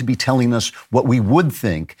 They mean to be telling us what we would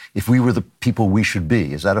think if we were the people we should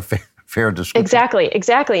be. Is that a fair description?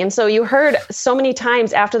 Exactly. And so you heard so many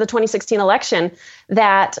times after the 2016 election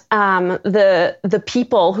that the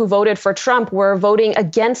people who voted for Trump were voting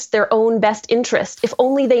against their own best interest. If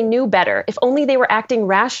only they knew better, if only they were acting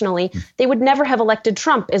rationally, they would never have elected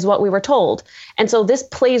Trump, is what we were told. And so this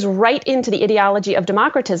plays right into the ideology of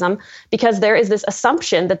democratism, because there is this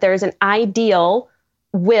assumption that there is an ideal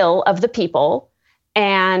will of the people.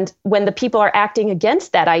 And when the people are acting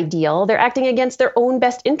against that ideal, they're acting against their own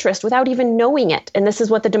best interest without even knowing it. And this is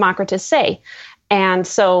what the democratists say. And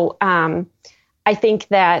so I think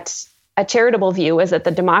that a charitable view is that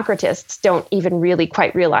the democratists don't even really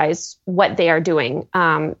quite realize what they are doing.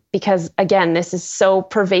 Because, again, this is so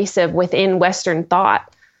pervasive within Western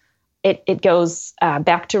thought. It goes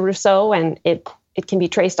back to Rousseau, and it can be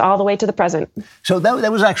traced all the way to the present. So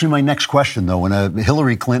that was actually my next question, though. When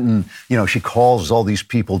Hillary Clinton, she calls all these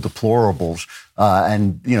people deplorables,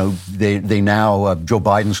 and they now Joe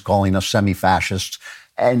Biden's calling us semi-fascists,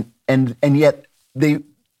 and yet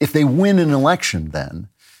if they win an election, then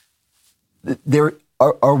they're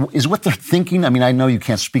is what they're thinking? I mean, I know you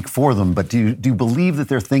can't speak for them, but do you believe that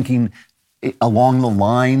they're thinking along the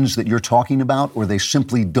lines that you're talking about, or they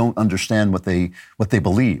simply don't understand what they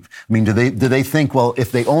believe? I mean, do they think, well,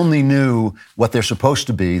 if they only knew what they're supposed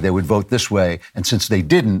to be, they would vote this way, and since they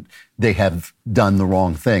didn't, they have done the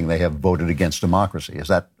wrong thing. They have voted against democracy. Is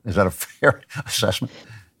that a fair assessment?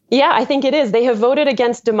 Yeah, I think it is. They have voted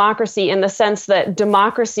against democracy in the sense that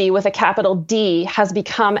democracy with a capital D has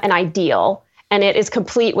become an ideal. And it is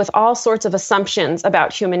complete with all sorts of assumptions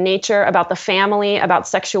about human nature, about the family, about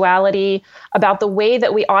sexuality, about the way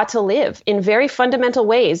that we ought to live. In very fundamental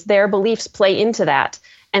ways, their beliefs play into that.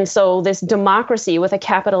 And so this democracy with a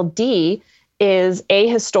capital D is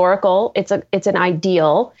ahistorical, it's an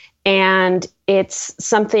ideal, and it's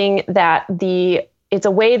something that it's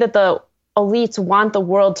a way that the elites want the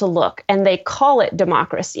world to look, and they call it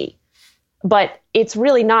democracy. But it's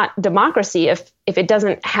really not democracy if it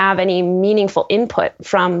doesn't have any meaningful input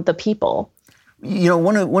from the people. You know,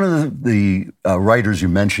 one of the writers you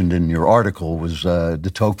mentioned in your article was de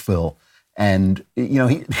Tocqueville, and you know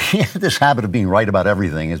he had this habit of being right about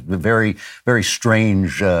everything. He's a very, very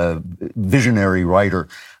strange, visionary writer.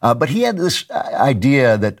 But he had this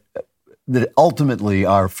idea that ultimately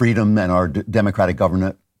our freedom and our democratic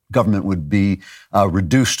government would be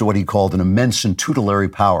reduced to what he called an immense and tutelary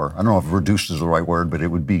power. I don't know if reduced is the right word, but it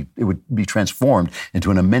would be transformed into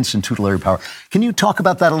an immense and tutelary power. Can you talk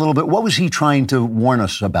about that a little bit? What was he trying to warn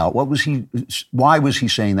us about? Why was he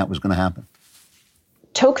saying that was going to happen?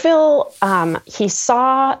 Tocqueville, he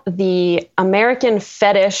saw the American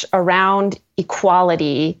fetish around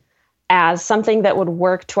equality as something that would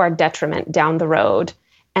work to our detriment down the road,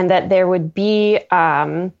 and that there would be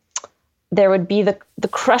the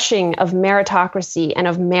crushing of meritocracy and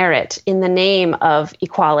of merit in the name of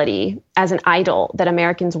equality as an idol that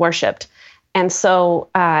Americans worshipped. And so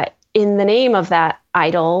in the name of that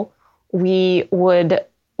idol, we would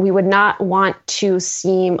not want to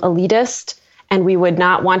seem elitist, and we would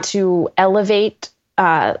not want to elevate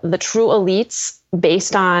the true elites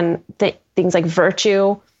based on things like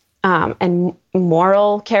virtue and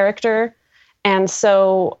moral character. And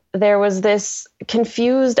so there was this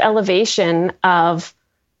confused elevation of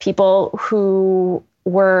people who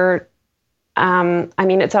were,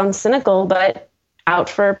 it sounds cynical, but out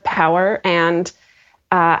for power and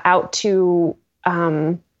out to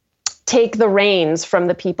take the reins from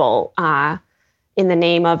the people in the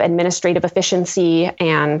name of administrative efficiency.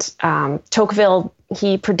 And Tocqueville,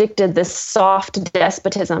 he predicted this soft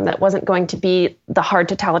despotism that wasn't going to be the hard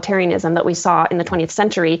totalitarianism that we saw in the 20th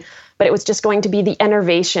century, but it was just going to be the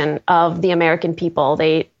enervation of the American people.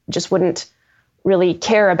 They just wouldn't really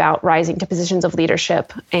care about rising to positions of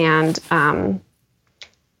leadership. And I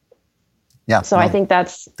think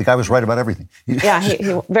that's... The guy was right about everything. Yeah,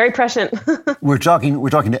 he very prescient. We're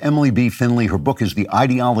talking to Emily B. Finley. Her book is The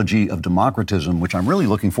Ideology of Democratism, which I'm really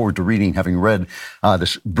looking forward to reading, having read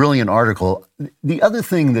this brilliant article. The other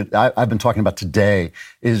thing that I've been talking about today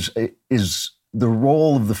is the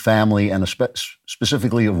role of the family and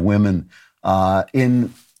specifically of women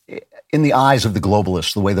in the eyes of the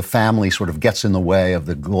globalists, the way the family sort of gets in the way of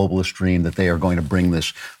the globalist dream that they are going to bring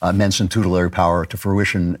this immense and tutelary power to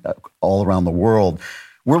fruition all around the world.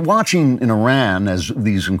 We're watching in Iran as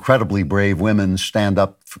these incredibly brave women stand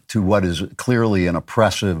up to what is clearly an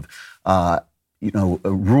oppressive,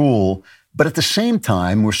 rule. But at the same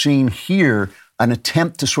time, we're seeing here an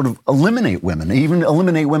attempt to sort of eliminate women, even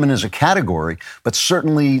eliminate women as a category, but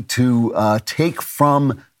certainly to take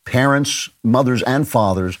from parents, mothers, and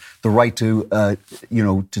fathers the right to,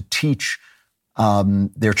 to teach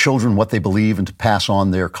their children what they believe and to pass on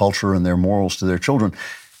their culture and their morals to their children.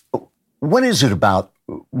 What is it about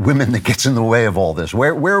women that gets in the way of all this?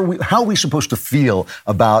 How are we supposed to feel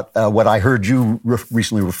about what I heard you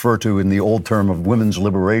recently refer to in the old term of women's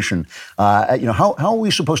liberation? How are we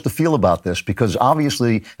supposed to feel about this? Because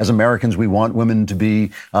obviously, as Americans, we want women to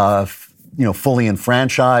be fully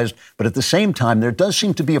enfranchised. But at the same time, there does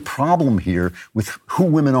seem to be a problem here with who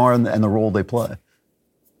women are and the role they play.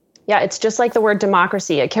 Yeah, it's just like the word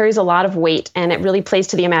democracy. It carries a lot of weight and it really plays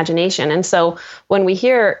to the imagination. And so when we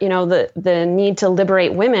hear, the need to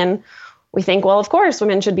liberate women, we think, well, of course,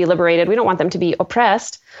 women should be liberated. We don't want them to be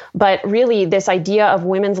oppressed. But really, this idea of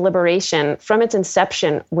women's liberation from its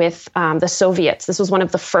inception with the Soviets, this was one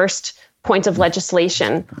of the first points of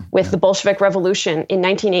legislation with the Bolshevik Revolution in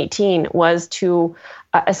 1918 was to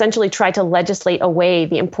essentially try to legislate away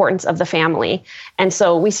the importance of the family. And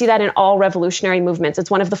so we see that in all revolutionary movements.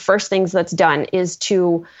 It's one of the first things that's done is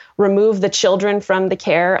to remove the children from the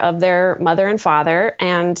care of their mother and father.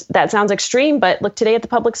 And that sounds extreme, but look today at the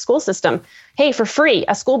public school system. Hey, for free,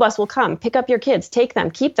 a school bus will come, pick up your kids, take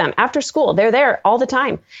them, keep them after school. They're there all the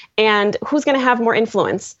time. And who's going to have more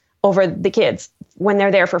influence over the kids when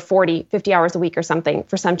they're there for 40, 50 hours a week or something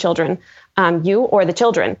for some children, you or the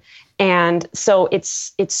children? And so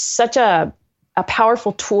it's such a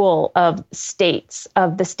powerful tool of states,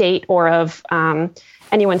 of the state or of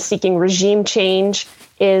anyone seeking regime change,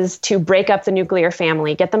 is to break up the nuclear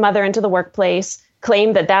family, get the mother into the workplace,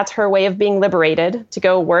 claim that that's her way of being liberated to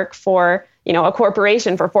go work for, a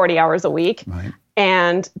corporation for 40 hours a week, right,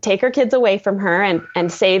 and take her kids away from her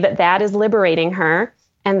and say that that is liberating her.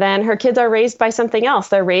 And then her kids are raised by something else.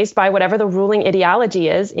 They're raised by whatever the ruling ideology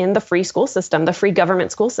is in the free school system, the free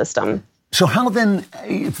government school system. So how then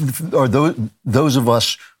are those of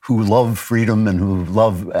us who love freedom and who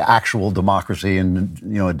love actual democracy and,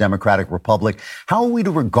 a democratic republic, how are we to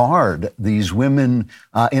regard these women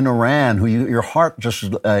in Iran who your heart just,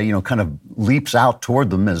 kind of leaps out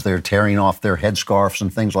toward them as they're tearing off their headscarves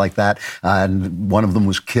and things like that? And one of them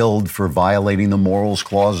was killed for violating the morals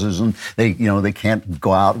clauses, and they can't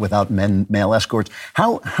go out without male escorts.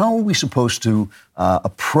 How are we supposed to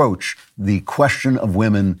approach the question of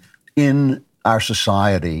women in our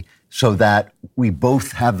society so that we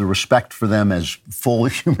both have the respect for them as full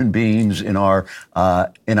human beings in our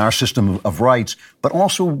system of rights, but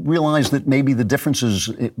also realize that maybe the differences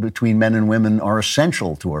between men and women are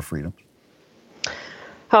essential to our freedom?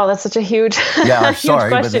 Oh, that's such a huge, huge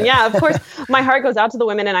question. Yeah, of course. My heart goes out to the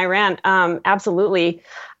women in Iran. Absolutely.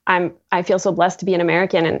 I feel so blessed to be an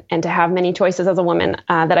American and to have many choices as a woman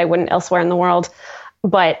that I wouldn't elsewhere in the world.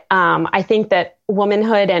 But I think that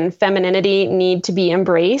womanhood and femininity need to be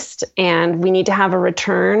embraced, and we need to have a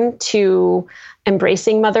return to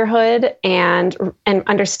embracing motherhood and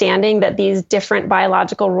understanding that these different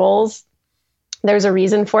biological roles, there's a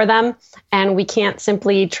reason for them, and we can't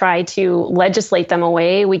simply try to legislate them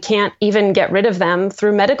away. We can't even get rid of them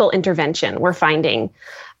through medical intervention, we're finding.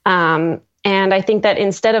 And I think that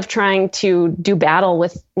instead of trying to do battle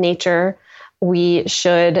with nature, we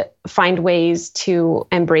should find ways to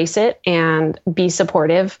embrace it and be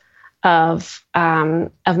supportive of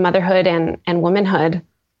motherhood and womanhood.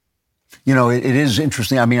 It is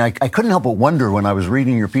interesting. I mean, I couldn't help but wonder when I was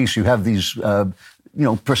reading your piece. You have these,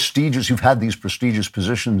 you've had these prestigious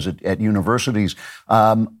positions at universities.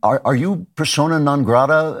 Are you persona non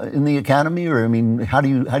grata in the academy, or how do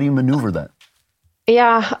you maneuver that?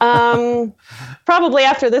 Yeah, probably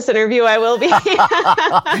after this interview, I will be.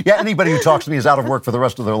 Yeah, anybody who talks to me is out of work for the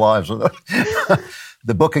rest of their lives.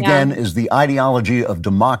 The book, again, is The Ideology of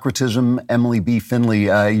Democratism. Emily B. Finley,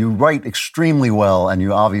 you write extremely well, and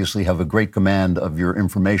you obviously have a great command of your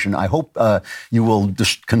information. I hope you will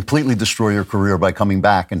completely destroy your career by coming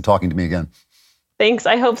back and talking to me again. Thanks.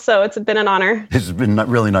 I hope so. It's been an honor. It's been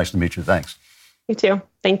really nice to meet you. Thanks. You too.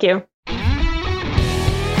 Thank you.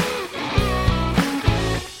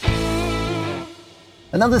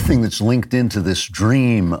 Another thing that's linked into this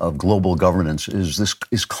dream of global governance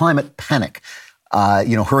is climate panic.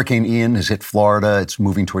 Hurricane Ian has hit Florida. It's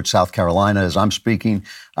moving towards South Carolina as I'm speaking.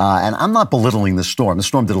 And I'm not belittling this storm. The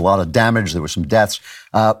storm did a lot of damage. There were some deaths.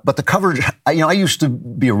 But the coverage, I used to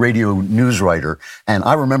be a radio news writer, and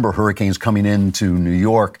I remember hurricanes coming into New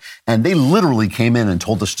York, and they literally came in and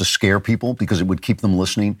told us to scare people because it would keep them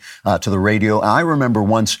listening to the radio. And I remember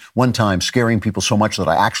one time scaring people so much that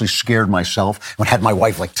I actually scared myself and had my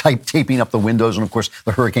wife taping up the windows. And of course,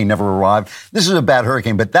 the hurricane never arrived. This is a bad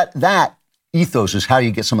hurricane, but that ethos is how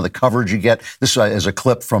you get some of the coverage you get. This is a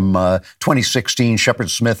clip from 2016, Shepard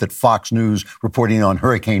Smith at Fox News reporting on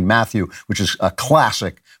Hurricane Matthew, which is a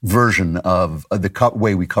classic version of the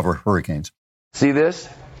way we cover hurricanes. See this?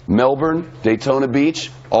 Melbourne, Daytona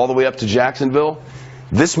Beach, all the way up to Jacksonville.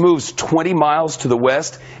 This moves 20 miles to the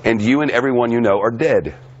west, and you and everyone you know are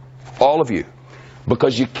dead. All of you.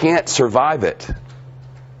 Because you can't survive it.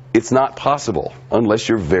 It's not possible unless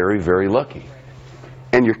you're very, very lucky.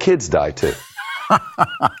 And your kids die, too.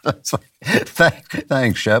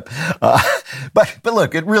 Thanks, Shep. But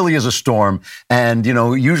look, it really is a storm. And,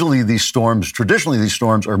 usually traditionally these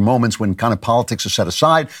storms are moments when kind of politics is set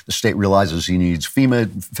aside. The state realizes he needs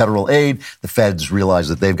FEMA, federal aid. The feds realize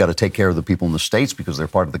that they've got to take care of the people in the states because they're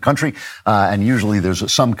part of the country. And usually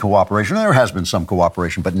there's some cooperation. There has been some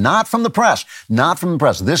cooperation, but not from the press. Not from the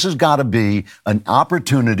press. This has got to be an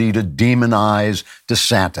opportunity to demonize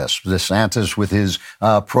DeSantis. DeSantis with his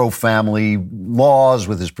pro-family laws,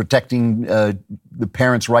 with his protecting the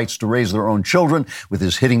parents' rights to raise their own children, with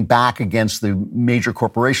his hitting back against the major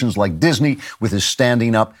corporations like Disney, with his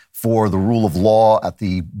standing up for the rule of law at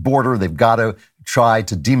the border. They've got to try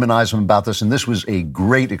to demonize him about this. And this was a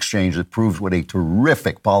great exchange that proves what a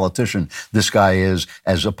terrific politician this guy is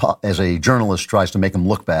as a journalist tries to make him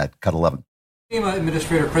look bad. Cut 11. FEMA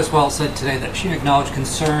Administrator Chris Wells said today that she acknowledged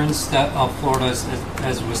concerns that Florida,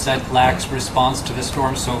 as was said, lacks response to the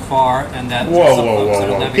storm so far, and that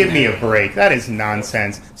Whoa. Give me a break. That is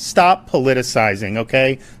nonsense. Stop politicizing,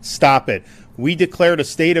 okay? Stop it. We declared a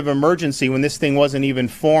state of emergency when this thing wasn't even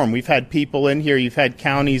formed. We've had people in here. You've had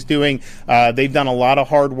counties doing. They've done a lot of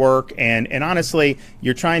hard work. And honestly,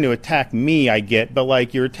 you're trying to attack me, I get,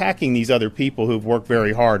 but you're attacking these other people who've worked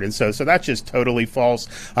very hard. And so that's just totally false.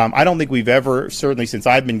 I don't think we've ever, certainly since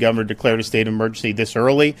I've been governor, declared a state of emergency this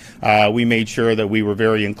early. We made sure that we were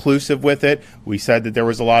very inclusive with it. We said that there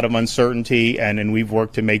was a lot of uncertainty, and we've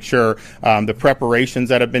worked to make sure the preparations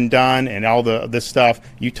that have been done and all the stuff,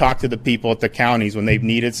 you talk to the people at the counties when they've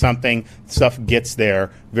needed something, stuff gets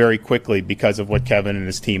there very quickly because of what Kevin and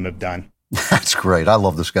his team have done. That's great. I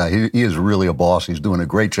love this guy. He is really a boss. He's doing a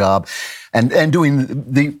great job. And doing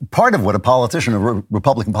the part of what a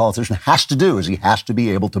Republican politician has to do is he has to be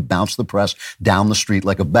able to bounce the press down the street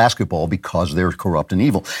like a basketball because they're corrupt and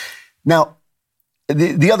evil. Now,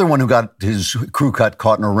 the other one who got his crew cut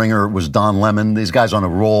caught in a ringer was Don Lemon. These guys on a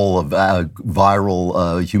roll of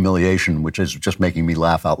viral humiliation, which is just making me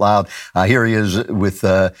laugh out loud. Here he is with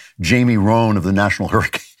Jamie Rohn of the National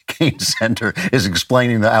Hurricane Center is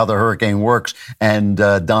explaining how the hurricane works, and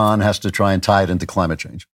Don has to try and tie it into climate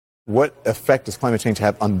change. What effect does climate change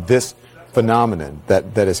have on this phenomenon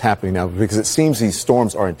that is happening now? Because it seems these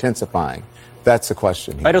storms are intensifying. That's the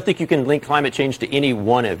question here. I don't think you can link climate change to any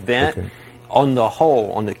one event. Okay. On the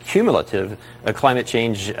whole, on the cumulative, climate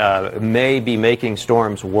change may be making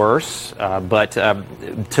storms worse, but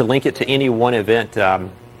to link it to any one event,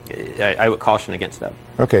 I would caution against that.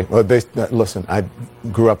 Okay. Well, listen, I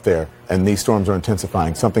grew up there, and these storms are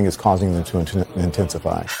intensifying. Something is causing them to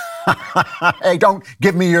intensify. Hey, don't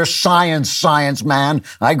give me your science, man.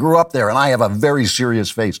 I grew up there, and I have a very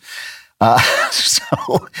serious face. But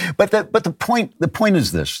the point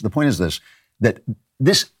is this. The point is this, that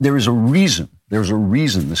there is a reason. There's a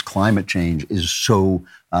reason this climate change is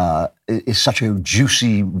such a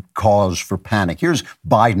juicy cause for panic. Here's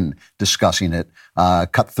Biden discussing it.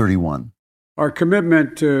 Cut 31. Our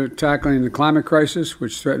commitment to tackling the climate crisis,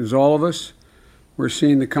 which threatens all of us, we're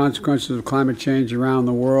seeing the consequences of climate change around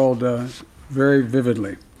the world very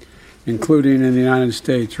vividly, including in the United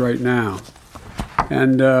States right now.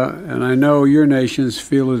 And I know your nations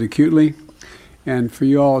feel it acutely, and for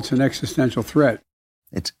you all, it's an existential threat.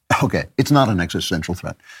 It's not an existential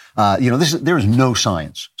threat. There is no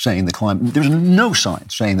science saying there's no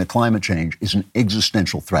science saying that climate change is an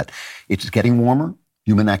existential threat. It's getting warmer.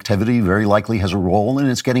 Human activity very likely has a role in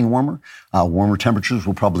it's getting warmer. Warmer temperatures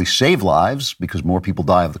will probably save lives because more people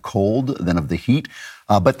die of the cold than of the heat.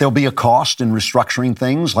 But there'll be a cost in restructuring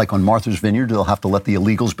things, like on Martha's Vineyard. They'll have to let the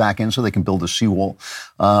illegals back in so they can build a seawall.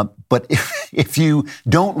 But if you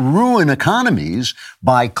don't ruin economies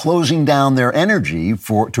by closing down their energy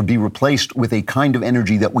to be replaced with a kind of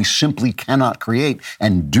energy that we simply cannot create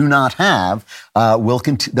and do not have,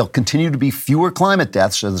 there'll continue to be fewer climate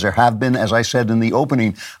deaths, as there have been, as I said in the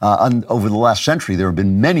opening, over the last century. There have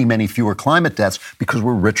been many, many fewer climate deaths because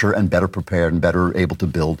we're richer and better prepared and better able to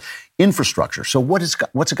build infrastructure. So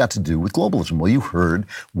what's it got to do with globalism? Well, you heard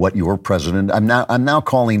what your president, I'm now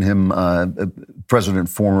calling him President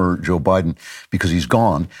former Joe Biden because he's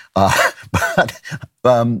gone. But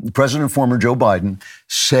President former Joe Biden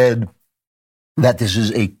said that this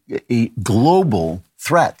is a global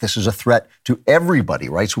threat. This is a threat to everybody,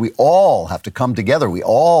 right? So we all have to come together. We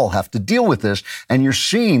all have to deal with this. And you're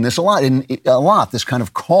seeing this a lot, this kind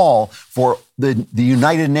of call for the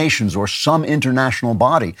United Nations or some international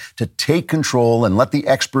body to take control and let the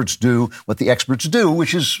experts do what the experts do,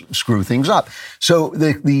 which is screw things up. So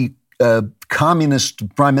the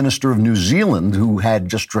communist prime minister of New Zealand, who had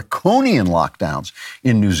just draconian lockdowns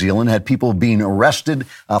in New Zealand, had people being arrested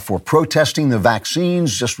for protesting the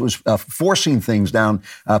vaccines, just was forcing things down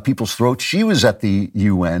people's throats. She was at the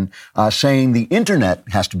UN saying the internet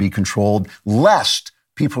has to be controlled lest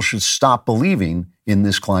people should stop believing in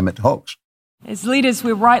this climate hoax. As leaders,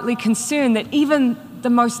 we're rightly concerned that even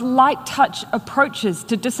the most light touch approaches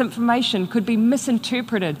to disinformation could be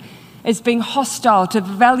misinterpreted as being hostile to the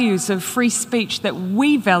values of free speech that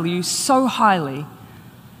we value so highly.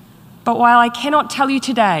 But while I cannot tell you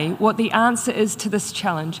today what the answer is to this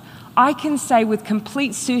challenge, I can say with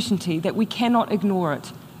complete certainty that we cannot ignore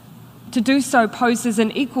it. To do so poses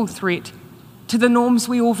an equal threat to the norms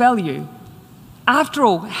we all value. After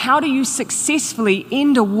all, how do you successfully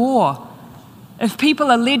end a war if people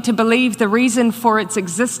are led to believe the reason for its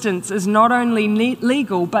existence is not only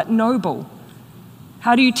legal but noble?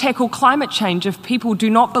 How do you tackle climate change if people do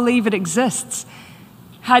not believe it exists?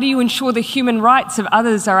 How do you ensure the human rights of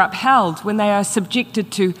others are upheld when they are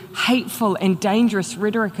subjected to hateful and dangerous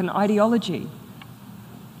rhetoric and ideology?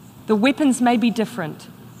 The weapons may be different,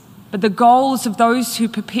 but the goals of those who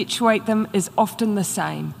perpetuate them is often the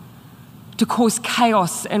same: to cause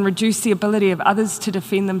chaos and reduce the ability of others to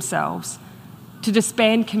defend themselves, to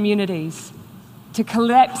disband communities, to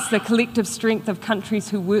collapse the collective strength of countries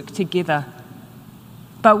who work together.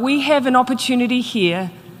 But we have an opportunity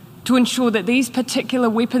here to ensure that these particular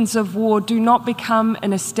weapons of war do not become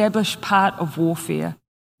an established part of warfare.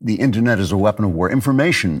 The internet is a weapon of war.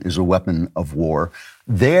 Information is a weapon of war.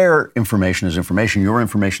 Their information is information. Your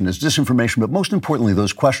information is disinformation. But most importantly,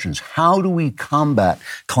 those questions: how do we combat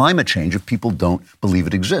climate change if people don't believe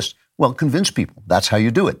it exists? Well, convince people. That's how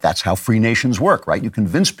you do it. That's how free nations work, right? You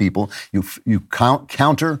convince people. You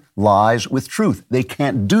counter lies with truth. They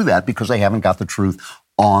can't do that because they haven't got the truth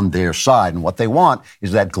on their side. And what they want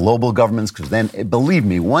is that global governments, because then, believe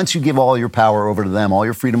me, once you give all your power over to them, all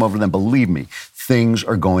your freedom over to them, believe me, things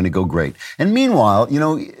are going to go great. And meanwhile,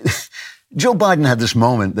 Joe Biden had this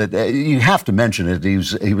moment that you have to mention it.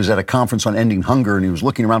 He was at a conference on ending hunger, and he was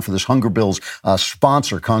looking around for this hunger bill's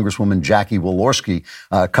sponsor, Congresswoman Jackie Walorski,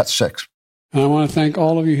 cut 6. And I want to thank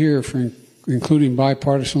all of you here for including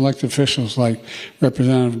bipartisan elected officials like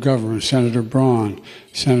Representative Governor, Senator Braun,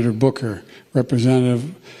 Senator Booker,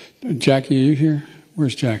 Representative Jackie. Are you here?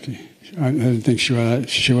 Where's Jackie? I didn't think she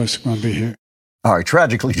was going to be here. All right,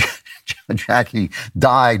 tragically, Jackie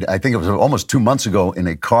died, I think it was almost 2 months ago, in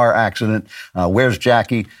a car accident. Where's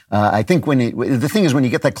Jackie? I think the thing is, when you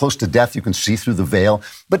get that close to death, you can see through the veil.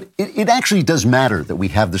 But it actually does matter that we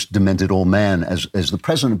have this demented old man as the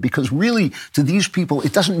president, because really, to these people,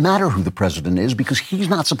 it doesn't matter who the president is, because he's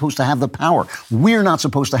not supposed to have the power. We're not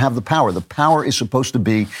supposed to have the power. The power is supposed to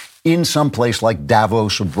be in some place like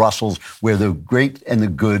Davos or Brussels, where the great and the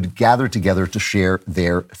good gather together to share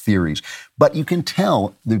their theories. But you can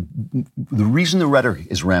tell the reason the rhetoric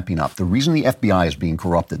is ramping up, the reason the FBI is being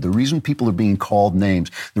corrupted, the reason people are being called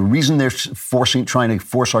names, the reason they're trying to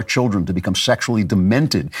force our children to become sexually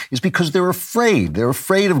demented is because they're afraid. They're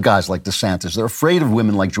afraid of guys like DeSantis. They're afraid of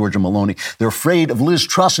women like Giorgia Meloni. They're afraid of Liz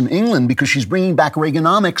Truss in England because she's bringing back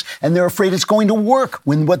Reaganomics, and they're afraid it's going to work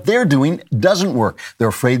when what they're doing doesn't work. They're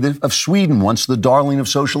afraid of Sweden, once the darling of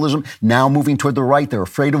socialism, now moving toward the right. They're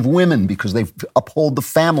afraid of women because they uphold the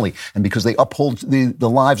family and because they uphold the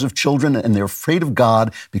lives of children, and they're afraid of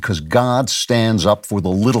God because God stands up for the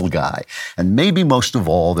little guy. And maybe most of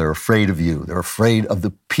all, they're afraid of you. They're afraid of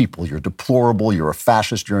the people. You're deplorable. You're a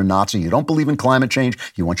fascist. You're a Nazi. You don't believe in climate change.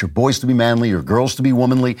 You want your boys to be manly, your girls to be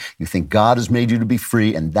womanly. You think God has made you to be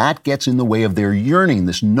free, and that gets in the way of their yearning,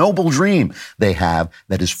 this noble dream they have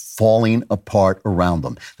that is falling apart around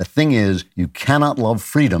them. The thing is, you cannot love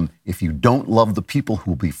freedom if you don't love the people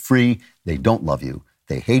who will be free. They don't love you.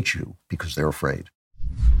 They hate you because they're afraid.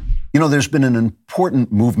 There's been an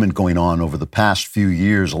important movement going on over the past few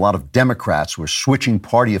years. A lot of Democrats who are switching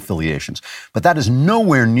party affiliations. But that is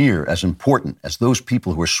nowhere near as important as those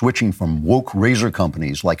people who are switching from woke razor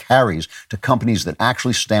companies like Harry's to companies that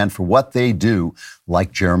actually stand for what they do,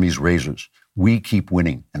 like Jeremy's Razors. We keep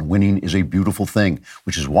winning, and winning is a beautiful thing,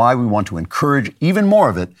 which is why we want to encourage even more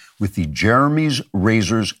of it with the Jeremy's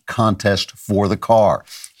Razors contest for the car.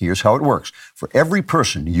 Here's how it works. For every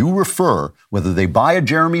person you refer, whether they buy a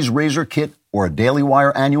Jeremy's Razor kit or a Daily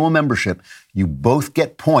Wire annual membership, you both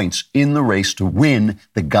get points in the race to win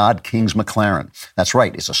the God King's McLaren. That's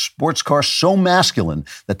right. It's a sports car so masculine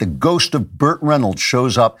that the ghost of Burt Reynolds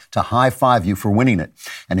shows up to high-five you for winning it.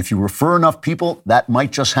 And if you refer enough people, that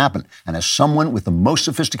might just happen. And as someone with the most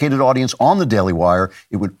sophisticated audience on the Daily Wire,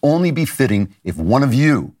 it would only be fitting if one of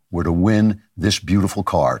you were to win this beautiful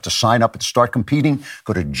car. To sign up and start competing,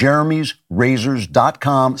 go to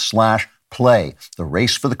jeremysrazors.com/play. The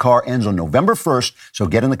race for the car ends on November 1st, so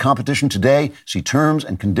get in the competition today. See terms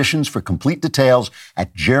and conditions for complete details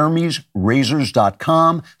at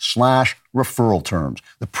jeremysrazors.com/referral terms.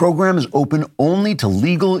 The program is open only to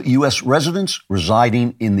legal U.S. residents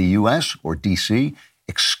residing in the U.S. or D.C.,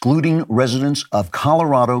 excluding residents of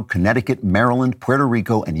Colorado, Connecticut, Maryland, Puerto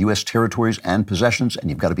Rico, and U.S. territories and possessions, and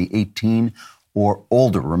you've got to be 18 or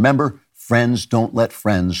older. Remember, friends don't let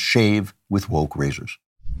friends shave with woke razors.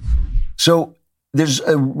 So there's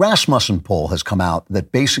a Rasmussen poll has come out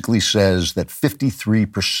that basically says that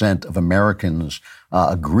 53% of Americans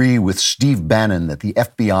agree with Steve Bannon that the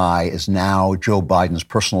FBI is now Joe Biden's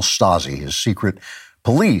personal Stasi, his secret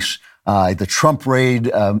police. The Trump raid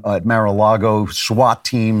at Mar-a-Lago, SWAT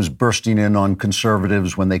teams bursting in on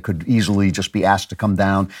conservatives when they could easily just be asked to come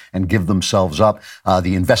down and give themselves up.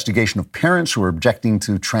 The investigation of parents who are objecting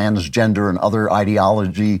to transgender and other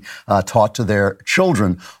ideology taught to their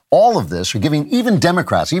children. All of this are giving even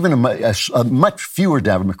Democrats, even a much fewer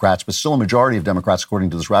Democrats, but still a majority of Democrats, according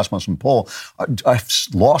to this Rasmussen poll, have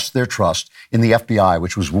lost their trust in the FBI,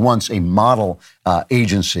 which was once a model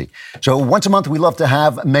agency. So once a month, we love to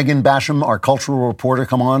have Megan Basham, our cultural reporter,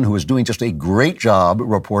 come on, who is doing just a great job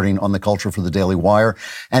reporting on the culture for the Daily Wire.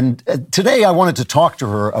 And today I wanted to talk to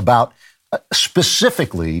her about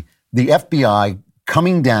specifically the FBI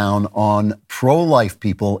coming down on pro-life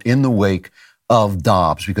people in the wake of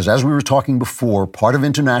Dobbs, because as we were talking before, part of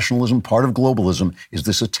internationalism, part of globalism is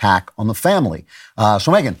this attack on the family. So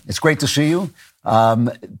Megan, it's great to see you.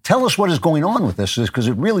 Tell us what is going on with this, because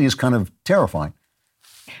it really is kind of terrifying.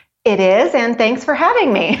 It is, and thanks for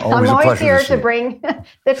having me. I'm always here to bring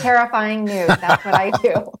the terrifying news. That's what I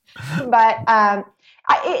do. But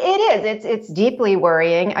it is. It's deeply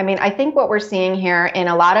worrying. I mean, I think what we're seeing here in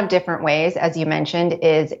a lot of different ways, as you mentioned,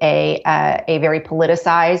 is a very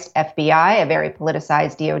politicized FBI, a very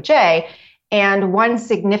politicized DOJ. And one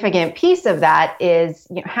significant piece of that is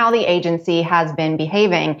how the agency has been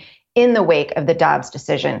behaving in the wake of the Dobbs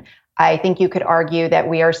decision. I think you could argue that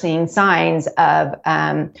we are seeing signs of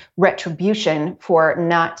retribution for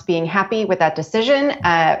not being happy with that decision,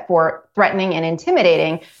 for threatening and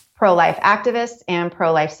intimidating pro-life activists and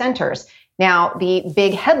pro-life centers. Now, the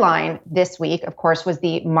big headline this week, of course, was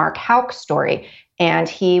the Mark Houck story. And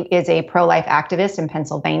he is a pro-life activist in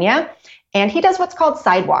Pennsylvania. And he does what's called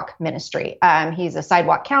sidewalk ministry. He's a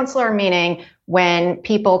sidewalk counselor, meaning when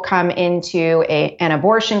people come into an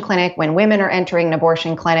abortion clinic, when women are entering an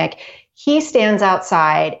abortion clinic, he stands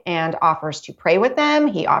outside and offers to pray with them.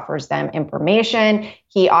 He offers them information.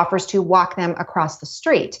 He offers to walk them across the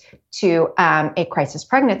street to a crisis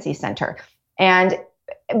pregnancy center. And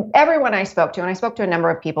everyone I spoke to, and I spoke to a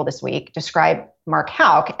number of people this week, describe Mark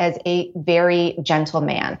Houck as a very gentle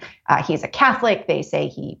man. He's a Catholic. They say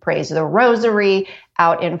he prays the rosary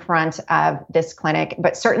out in front of this clinic,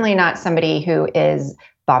 but certainly not somebody who is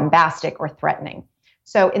bombastic or threatening.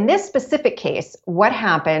 So in this specific case, what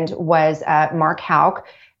happened was Mark Houck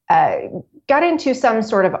got into some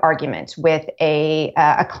sort of argument with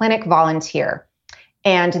a clinic volunteer.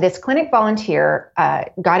 And this clinic volunteer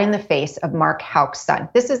got in the face of Mark Houck's son.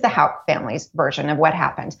 This is the Houck family's version of what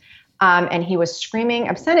happened. And he was screaming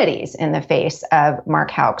obscenities in the face of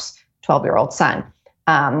Mark Houck's 12-year-old son.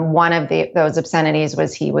 One of those obscenities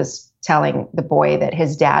was he was telling the boy that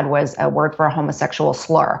his dad was a word for a homosexual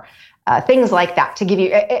slur. Things like that. To give you,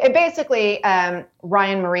 basically,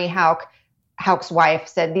 Ryan Marie Houck's wife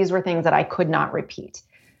said these were things that I could not repeat.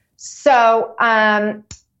 So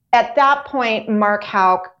at that point, Mark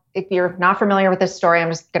Houck, if you're not familiar with this story, I'm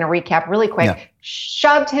just going to recap really quick,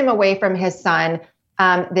 shoved him away from his son.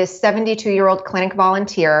 This 72-year-old clinic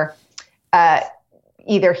volunteer,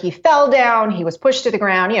 either he fell down, he was pushed to the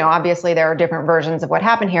ground. Obviously there are different versions of what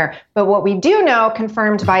happened here. But what we do know,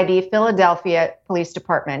 confirmed by the Philadelphia Police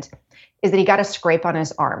Department, is that he got a scrape on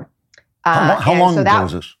his arm. How long ago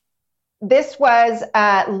was this? This was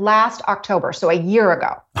last October, so a year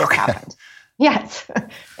ago this happened. Yes.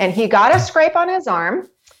 And he got a scrape on his arm.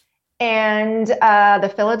 And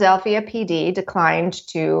the Philadelphia PD declined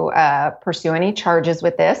to pursue any charges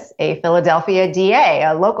with this. A Philadelphia DA,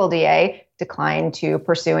 a local DA, declined to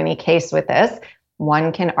pursue any case with this.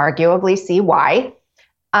 One can arguably see why.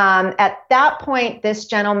 At that point, this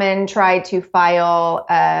gentleman tried to file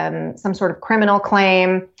some sort of criminal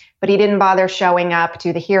claim, but he didn't bother showing up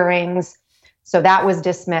to the hearings. So that was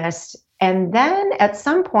dismissed. And then at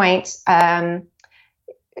some point,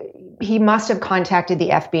 he must have contacted the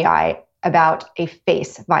FBI about a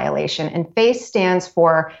FACE violation. And FACE stands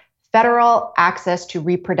for Federal Access to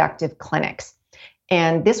Reproductive Clinics.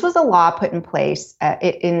 And this was a law put in place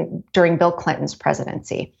during Bill Clinton's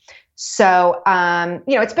presidency. So,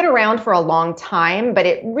 it's been around for a long time, but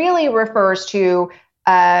it really refers to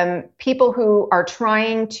people who are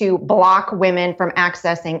trying to block women from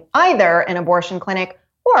accessing either an abortion clinic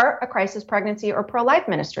or a crisis pregnancy or pro-life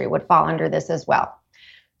ministry would fall under this as well.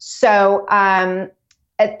 So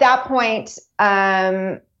at that point,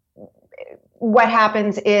 what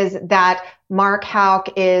happens is that Mark Houck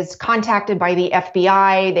is contacted by the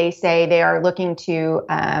FBI. They say they are looking to,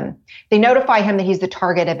 they notify him that he's the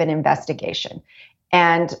target of an investigation.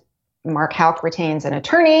 And Mark Houck retains an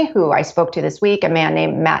attorney who I spoke to this week, a man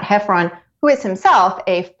named Matt Heffron, who is himself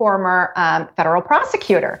a former federal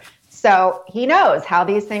prosecutor. So he knows how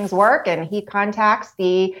these things work, and he contacts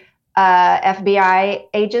the FBI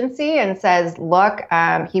agency and says, look,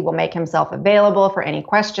 he will make himself available for any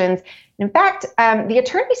questions. In fact, the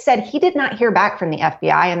attorney said he did not hear back from the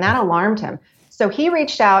FBI, and that alarmed him. So he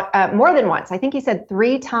reached out more than once. I think he said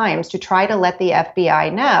 3 times to try to let the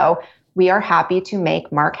FBI know we are happy to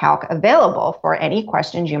make Mark Houck available for any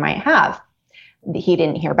questions you might have. He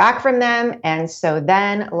didn't hear back from them. And so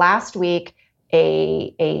then last week,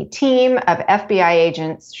 a team of FBI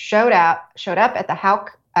agents showed up at the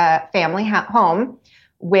Houck family home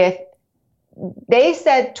with, they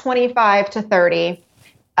said 25 to 30.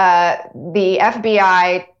 The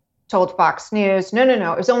FBI told Fox News, no,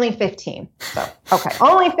 it was only 15. So, okay,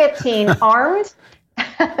 only 15 armed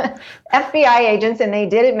FBI agents, and they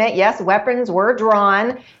did admit, yes, weapons were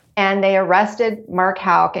drawn, and they arrested Mark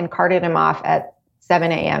Houck and carted him off at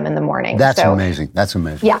 7 a.m. in the morning. That's amazing. That's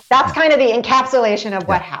amazing. Yeah, that's kind of the encapsulation of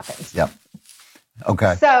what happened. Yep.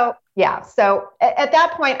 Okay. So at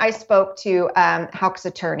that point, I spoke to Houck's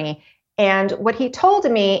attorney, and what he told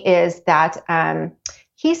me is that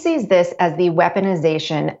he sees this as the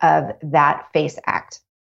weaponization of that FACE Act.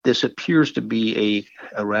 This appears to be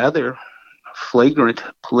a rather flagrant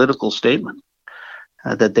political statement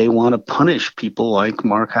that they want to punish people like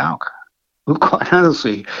Mark Houck, who quite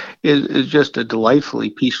honestly is just a delightfully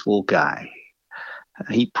peaceful guy.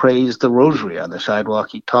 He prays the rosary on the sidewalk.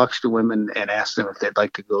 He talks to women and asks them if they'd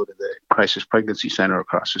like to go to the crisis pregnancy center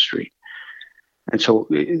across the street. And so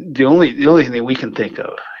the only thing that we can think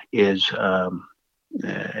of is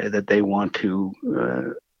that they want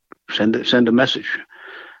to send a message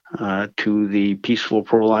to the peaceful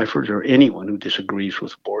pro-lifers or anyone who disagrees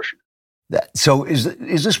with abortion. So is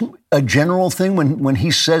this a general thing when he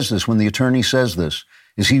says this, when the attorney says this?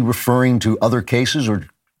 Is he referring to other cases or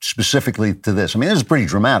specifically to this? I mean, this is pretty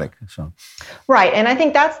dramatic. So. Right. And I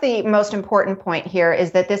think that's the most important point here,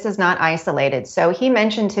 is that this is not isolated. So he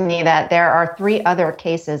mentioned to me that there are 3 other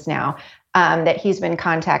cases now that he's been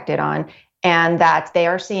contacted on, and that they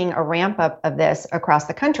are seeing a ramp up of this across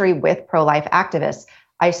the country with pro-life activists.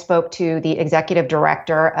 I spoke to the executive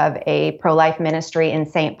director of a pro-life ministry in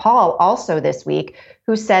St. Paul also this week,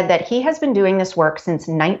 who said that he has been doing this work since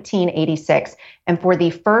 1986. And for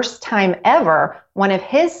the first time ever, one of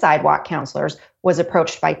his sidewalk counselors was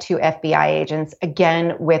approached by 2 FBI agents,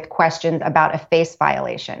 again, with questions about a FACE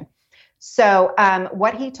violation. So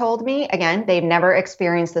what he told me, again, they've never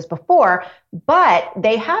experienced this before, but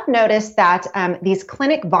they have noticed that these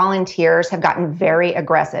clinic volunteers have gotten very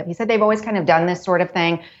aggressive. He said they've always kind of done this sort of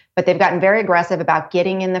thing, but they've gotten very aggressive about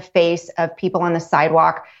getting in the face of people on the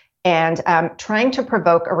sidewalk and trying to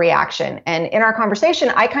provoke a reaction. And in our conversation,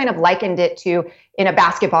 I kind of likened it to, in a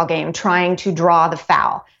basketball game, trying to draw the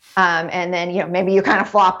foul. And then, maybe you kind of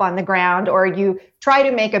flop on the ground, or you try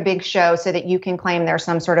to make a big show so that you can claim there's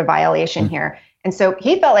some sort of violation here. And so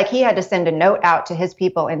he felt like he had to send a note out to his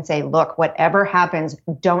people and say, look, whatever happens,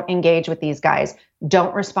 don't engage with these guys.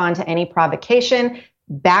 Don't respond to any provocation.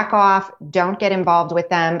 Back off. Don't get involved with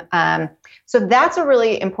them. So that's a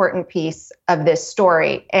really important piece of this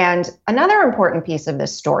story. And another important piece of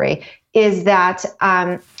this story is that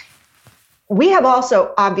we have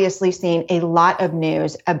also obviously seen a lot of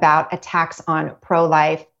news about attacks on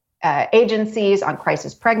pro-life agencies, on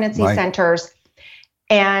crisis pregnancy centers.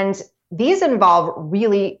 And these involve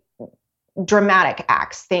really dramatic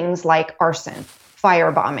acts, things like arson,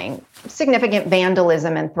 firebombing, significant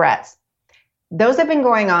vandalism and threats. Those have been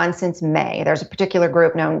going on since May. There's a particular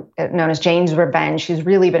group known as Jane's Revenge who's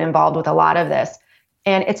really been involved with a lot of this.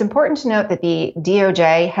 And it's important to note that the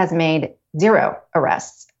DOJ has made 0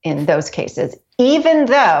 arrests in those cases, even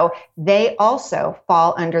though they also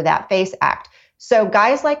fall under that FACE Act. So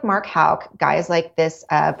guys like Mark Houck, guys like this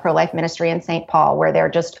pro-life ministry in St. Paul, where they're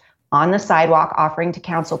just on the sidewalk offering to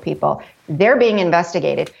counsel people, they're being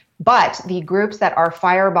investigated. But the groups that are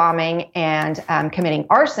firebombing and committing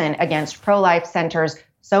arson against pro-life centers,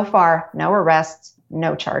 so far, no arrests,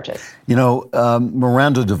 no charges.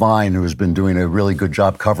 Miranda Devine, who has been doing a really good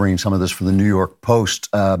job covering some of this for the New York Post,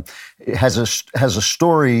 has a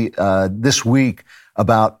story this week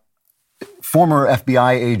about former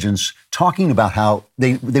FBI agents talking about how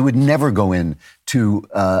they would never go in to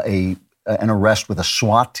an arrest with a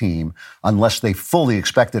SWAT team unless they fully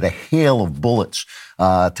expected a hail of bullets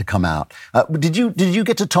to come out. Did you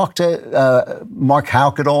get to talk to Mark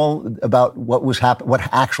Houck at all about what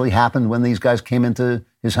actually happened when these guys came into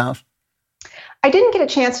his house? I didn't get a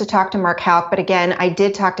chance to talk to Mark Houck, but again, I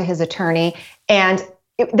did talk to his attorney, and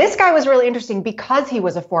this guy was really interesting because he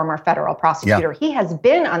was a former federal prosecutor. Yeah. He has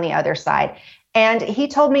been on the other side, and he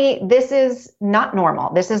told me this is not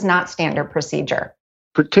normal. This is not standard procedure.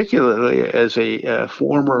 Particularly as a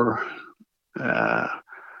former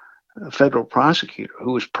federal prosecutor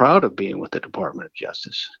who is proud of being with the Department of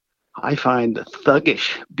Justice, I find the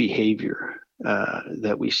thuggish behavior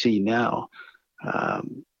that we see now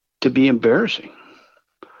to be embarrassing.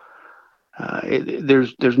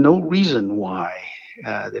 There's no reason why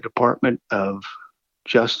the Department of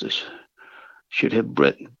Justice should have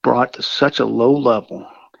brought to such a low level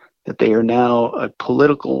that they are now a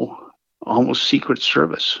political, almost secret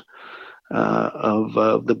service of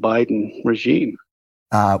the Biden regime.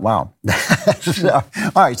 Wow. All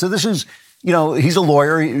right. So this is, he's a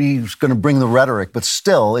lawyer. He's going to bring the rhetoric, but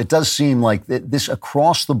still, it does seem like this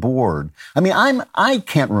across the board. I mean, I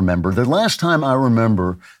can't remember. The last time I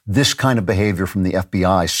remember this kind of behavior from the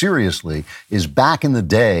FBI, seriously, is back in the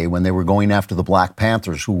day when they were going after the Black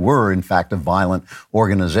Panthers, who were, in fact, a violent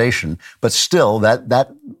organization. But still,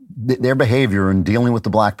 their behavior in dealing with the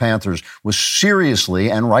Black Panthers was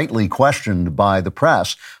seriously and rightly questioned by the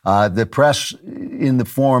press. The press, in the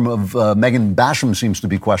form of Megan Basham, seems to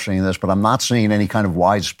be questioning this, but I'm not seeing any kind of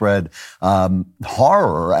widespread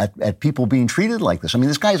horror at people being treated like this. I mean,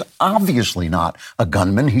 this guy is obviously not a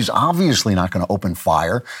gunman. He's obviously not going to open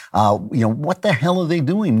fire. What the hell are they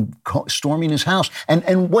doing, storming his house?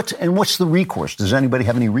 And what's the recourse? Does anybody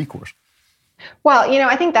have any recourse? Well,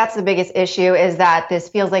 I think that's the biggest issue, is that this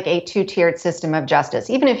feels like a two-tiered system of justice.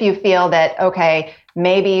 Even if you feel that, okay,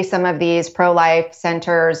 maybe some of these pro-life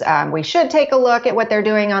centers, we should take a look at what they're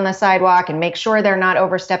doing on the sidewalk and make sure they're not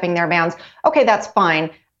overstepping their bounds. Okay, that's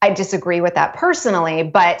fine. I disagree with that personally.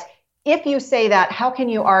 But if you say that, how can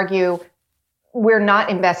you argue we're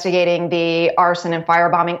not investigating the arson and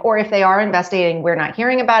firebombing? Or if they are investigating, we're not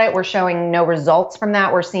hearing about it. We're showing no results from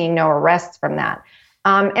that. We're seeing no arrests from that.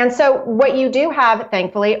 And so what you do have,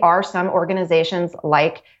 thankfully, are some organizations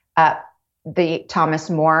like the Thomas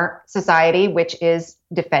More Society, which is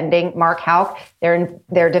defending Mark Houck.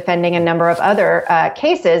 They're defending a number of other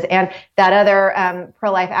cases. And that other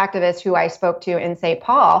pro-life activist who I spoke to in St.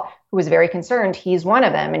 Paul, who was very concerned, he's one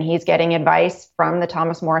of them. And he's getting advice from the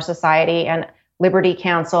Thomas More Society and Liberty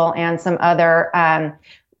Counsel and some other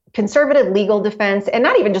conservative legal defense, and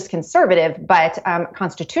not even just conservative, but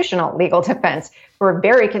constitutional legal defense. We're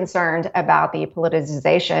very concerned about the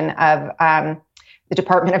politicization of the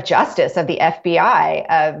Department of Justice, of the FBI,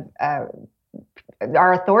 of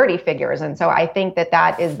our authority figures. And so I think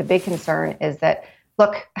that is the big concern, is that,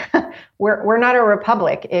 look, we're not a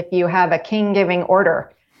republic. If you have a king giving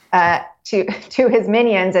order to his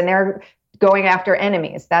minions and they're going after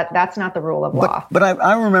enemies, that's not the rule of law. But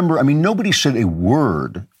I remember, nobody said a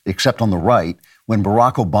word except on the right when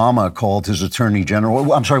Barack Obama called his attorney general.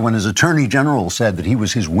 When his attorney general said that he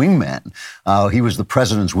was his wingman. He was the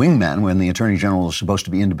president's wingman when the attorney general is supposed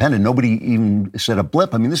to be independent. Nobody even said a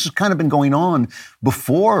blip. This has kind of been going on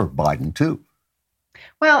before Biden, too.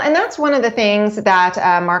 Well, and that's one of the things that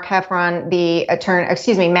Matt Heffron,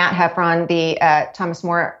 the Thomas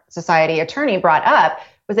More Society attorney, brought up,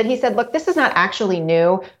 was that he said, look, this is not actually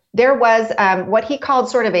new. There was what he called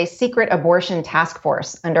sort of a secret abortion task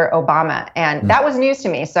force under Obama. And that was news to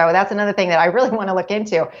me. So that's another thing that I really want to look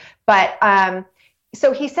into. But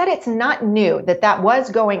so he said it's not new that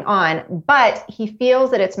was going on, but he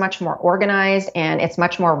feels that it's much more organized and it's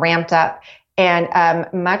much more ramped up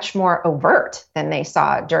and much more overt than they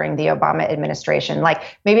saw during the Obama administration. Like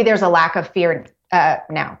maybe there's a lack of fear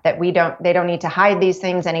now that they don't need to hide these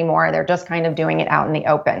things anymore. They're just kind of doing it out in the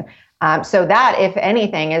open. So that, if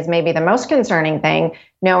anything, is maybe the most concerning thing,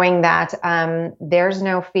 knowing that there's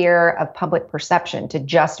no fear of public perception to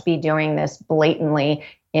just be doing this blatantly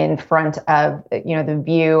in front of, the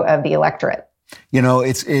view of the electorate. You know,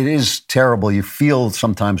 it is terrible. You feel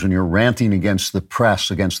sometimes when you're ranting against the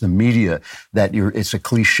press, against the media, that it's a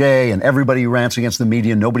cliche and everybody rants against the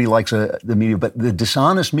media. Nobody likes the media. But the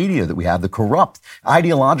dishonest media that we have, the corrupt,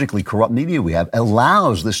 ideologically corrupt media we have,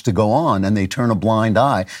 allows this to go on, and they turn a blind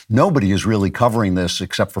eye. Nobody is really covering this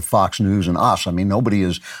except for Fox News and us. I mean, nobody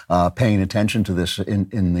is paying attention to this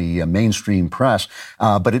in the mainstream press.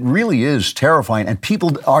 But it really is terrifying. And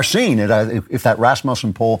people are seeing it. If that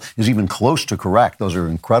Rasmussen poll is even close to correct, those are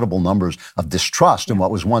incredible numbers of distrust in what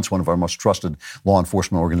was once one of our most trusted law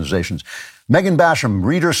enforcement organizations. Megan Basham,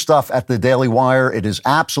 reader stuff at the Daily Wire. It is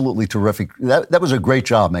absolutely terrific. That was a great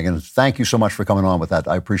job, Megan. Thank you so much for coming on with that.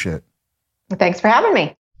 I appreciate it. Thanks for having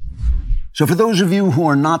me. So for those of you who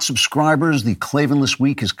are not subscribers, the Klavanless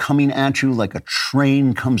Week is coming at you like a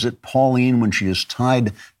train comes at Pauline when she is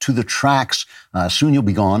tied to the tracks. Soon you'll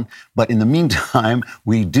be gone. But in the meantime,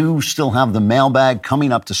 we do still have the mailbag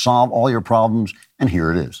coming up to solve all your problems. And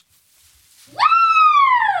here it is.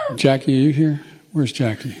 Jackie, are you here? Where's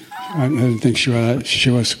Jackie? I didn't think she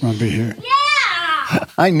was going to be here. Yeah!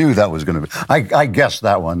 I knew that was going to be. I guessed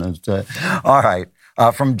that one. All right.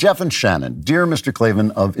 From Jeff and Shannon. Dear Mr.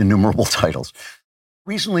 Klavan of innumerable titles.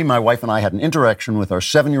 Recently, my wife and I had an interaction with our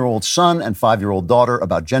 7-year-old son and 5-year-old daughter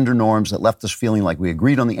about gender norms that left us feeling like we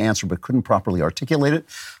agreed on the answer but couldn't properly articulate it.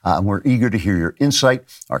 And we're eager to hear your insight.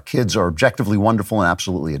 Our kids are objectively wonderful and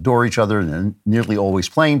absolutely adore each other and are nearly always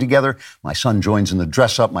playing together. My son joins in the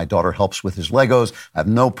dress-up. My daughter helps with his Legos. I have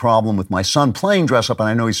no problem with my son playing dress-up, and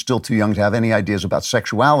I know he's still too young to have any ideas about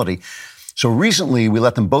sexuality. So recently, we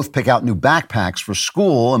let them both pick out new backpacks for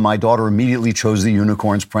school, and my daughter immediately chose the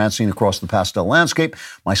unicorns prancing across the pastel landscape.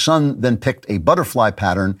 My son then picked a butterfly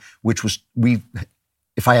pattern, which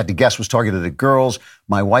if I had to guess, was targeted at girls.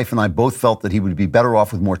 My wife and I both felt that he would be better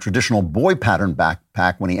off with more traditional boy pattern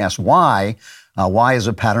backpack. When he asked why is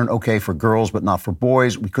a pattern okay for girls but not for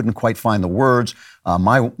boys? We couldn't quite find the words.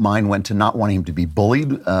 My mind went to not wanting him to be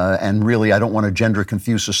bullied, and really I don't want a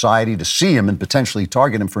gender-confused society to see him and potentially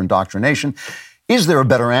target him for indoctrination. Is there a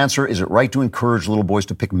better answer? Is it right to encourage little boys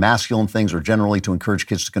to pick masculine things or generally to encourage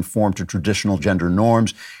kids to conform to traditional gender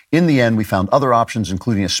norms? In the end, we found other options,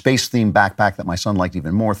 including a space-themed backpack that my son liked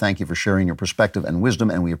even more. Thank you for sharing your perspective and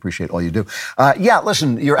wisdom, and we appreciate all you do.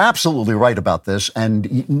 Listen, you're absolutely right about this.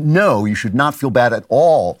 And no, you should not feel bad at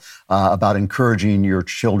all about encouraging your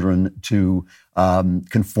children to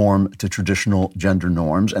conform to traditional gender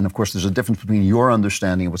norms. And of course, there's a difference between your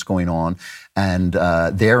understanding of what's going on and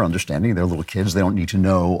their understanding. They're little kids. They don't need to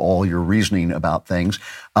know all your reasoning about things.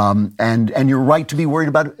 And you're right to be worried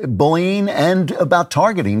about bullying and about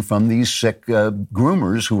targeting from these sick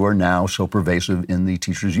groomers who are now so pervasive in the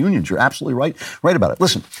teachers' unions. You're absolutely right about it.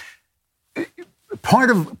 Listen, part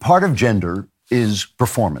of gender is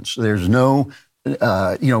performance. There's no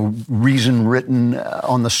reason written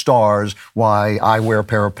on the stars why I wear a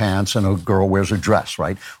pair of pants and a girl wears a dress,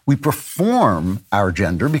 right? We perform our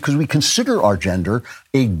gender because we consider our gender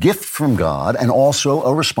a gift from God and also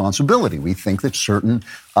a responsibility. We think that certain,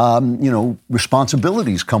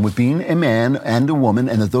 responsibilities come with being a man and a woman,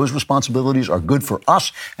 and that those responsibilities are good for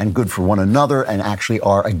us and good for one another and actually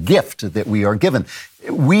are a gift that we are given.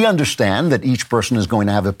 We understand that each person is going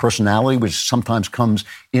to have a personality which sometimes comes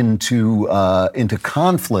into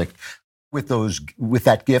conflict with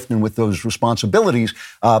that gift and with those responsibilities.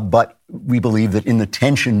 But we believe that in the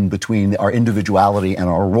tension between our individuality and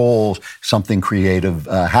our roles, something creative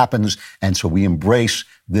happens. And so we embrace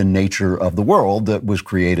the nature of the world that was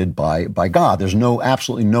created by God. There's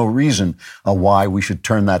absolutely no reason why we should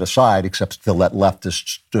turn that aside except to let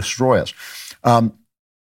leftists destroy us.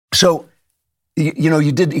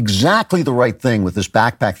 You did exactly the right thing with this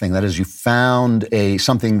backpack thing. That is, you found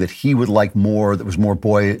something that he would like more, that was more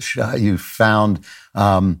boyish. You found,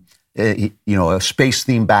 a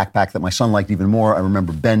space-themed backpack that my son liked even more. I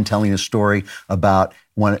remember Ben telling a story about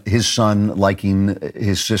his son liking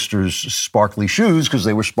his sister's sparkly shoes because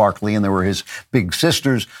they were sparkly and they were his big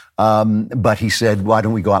sisters. But he said, why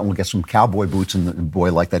don't we go out and we'll get some cowboy boots? And the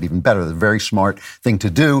boy liked that even better. The very smart thing to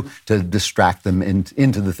do to distract them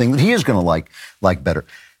into the thing that he is going to like better.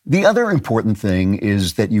 The other important thing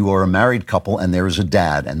is that you are a married couple and there is a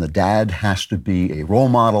dad, and the dad has to be a role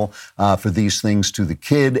model for these things to the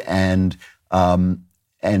kid. And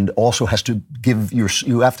and also has to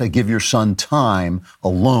you have to give your son time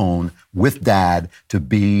alone with dad to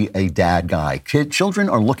be a dad guy. Children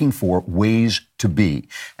are looking for ways to be.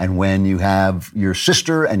 And when you have your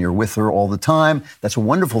sister and you're with her all the time, that's a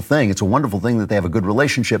wonderful thing. It's a wonderful thing that they have a good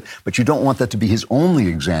relationship, but you don't want that to be his only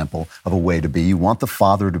example of a way to be. You want the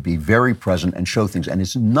father to be very present and show things. And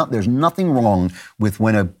there's nothing wrong with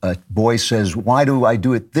when a boy says, why do I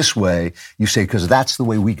do it this way? You say, because that's the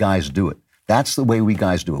way we guys do it. That's the way we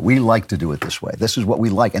guys do it. We like to do it this way. This is what we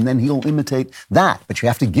like. And then he'll imitate that. But you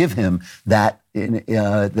have to give him that.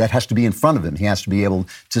 That has to be in front of him. He has to be able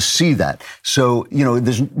to see that. So,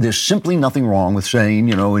 there's simply nothing wrong with saying,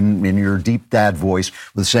 in your deep dad voice,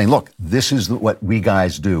 with saying, look, this is what we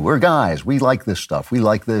guys do. We're guys. We like this stuff. We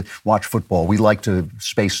like to watch football. We like to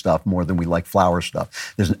space stuff more than we like flower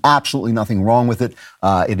stuff. There's absolutely nothing wrong with it.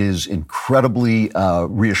 It is incredibly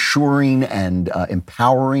reassuring and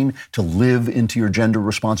empowering to live into your gender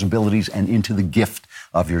responsibilities and into the gift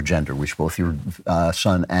of your gender, which both your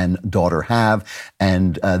son and daughter have.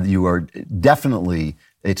 And you are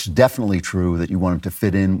it's definitely true that you want him to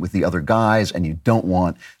fit in with the other guys, and you don't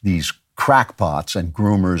want these crackpots and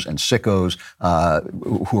groomers and sickos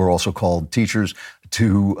who are also called teachers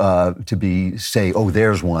to say, oh,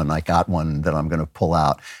 there's one, I got one that I'm going to pull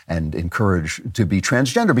out, and encourage to be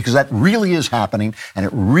transgender, because that really is happening, and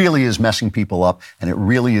it really is messing people up, and it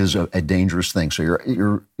really is a dangerous thing. So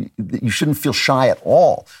you shouldn't feel shy at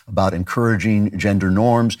all about encouraging gender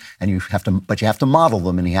norms, and you have to model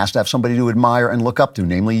them, and he has to have somebody to admire and look up to,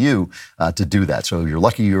 namely you, to do that. So you're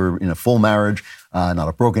lucky you're in a full marriage, not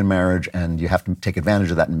a broken marriage, and you have to take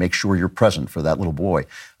advantage of that and make sure you're present for that little boy,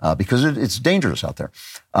 because it's dangerous out there.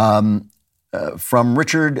 From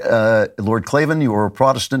Richard, Lord Claven, you are a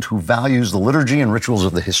Protestant who values the liturgy and rituals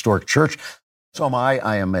of the historic church. So am I.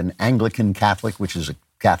 I am an Anglican Catholic, which is a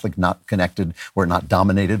Catholic not connected or not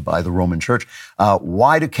dominated by the Roman Church.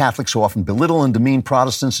 Why do Catholics so often belittle and demean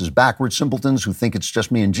Protestants as backward simpletons who think it's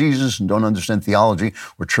just me and Jesus and don't understand theology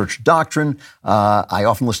or church doctrine? I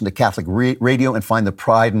often listen to Catholic radio and find the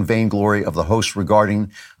pride and vainglory of the hosts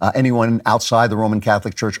regarding anyone outside the Roman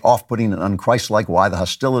Catholic Church off-putting and unchristlike. Why the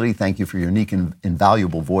hostility? Thank you for your unique and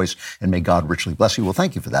invaluable voice, and may God richly bless you. Well,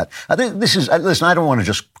 thank you for that. Listen, I don't want to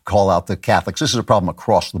just call out the Catholics. This is a problem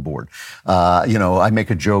across the board. I make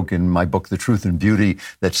a joke in my book, The Truth and Beauty,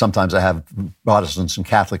 that sometimes I have Protestants and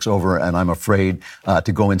Catholics over, and I'm afraid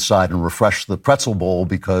to go inside and refresh the pretzel bowl,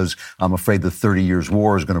 because I'm afraid the 30 Years'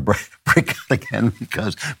 War is going to break out again,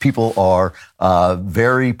 because people are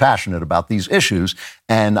very passionate about these issues.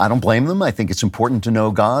 And I don't blame them. I think it's important to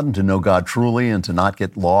know God and to know God truly and to not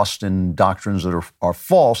get lost in doctrines that are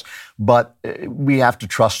false. But we have to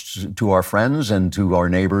trust to our friends and to our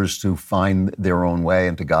neighbors to find their own way,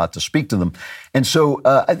 and to God to speak to them. And so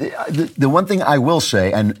the one thing I will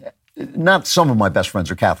say, and not some of my best friends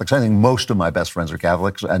are Catholics. I think most of my best friends are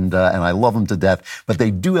Catholics, and I love them to death. But they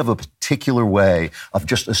do have a particular way of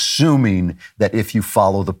just assuming that if you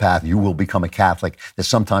follow the path, you will become a Catholic, that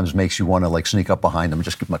sometimes makes you want to sneak up behind them and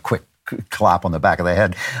just give them a quick clap on the back of the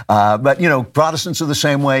head. But Protestants are the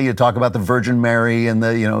same way. You talk about the Virgin Mary and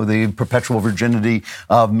the perpetual virginity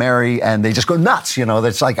of Mary, and they just go nuts.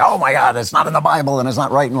 It's like, oh my God, it's not in the Bible and it's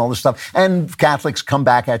not right and all this stuff. And Catholics come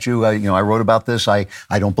back at you. I wrote about this. I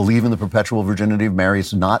don't believe in the perpetual virginity of Mary.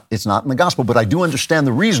 It's not in the gospel, but I do understand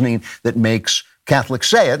the reasoning that makes Catholics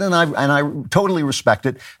say it, and I totally respect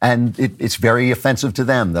it, and it's very offensive to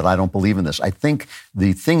them that I don't believe in this. I think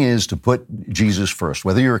the thing is to put Jesus first.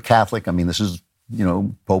 Whether you're a Catholic, this is,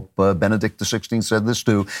 Pope Benedict XVI said this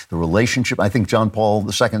too, the relationship, I think John Paul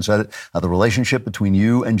II said it, the relationship between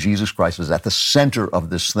you and Jesus Christ is at the center of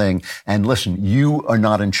this thing. And listen, you are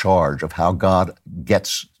not in charge of how God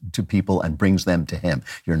gets to people and brings them to him.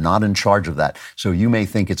 You're not in charge of that. So you may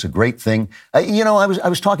think it's a great thing. I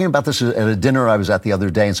was talking about this at a dinner I was at the other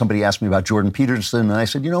day, and somebody asked me about Jordan Peterson, and I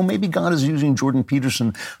said, maybe God is using Jordan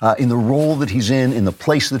Peterson in the role that he's in the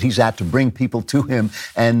place that he's at, to bring people to him.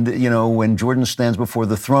 And, when Jordan stands before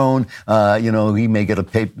the throne, he may get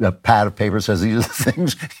a pad of paper that says, these are the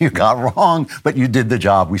things you got wrong, but you did the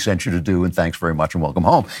job we sent you to do, and thanks very much and welcome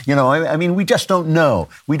home. We just don't know.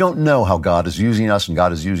 We don't know how God is using us, and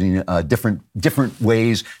God is using different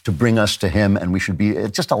ways to bring us to him, and we should be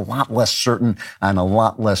just a lot less certain and a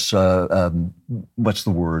lot less, what's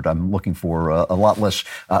the word I'm looking for, a lot less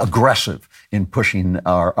aggressive in pushing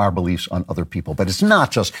our beliefs on other people. But it's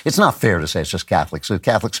not fair to say it's just Catholics. So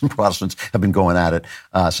Catholics and Protestants have been going at it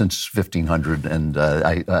since 1500, and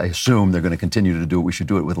I assume they're going to continue to do it. We should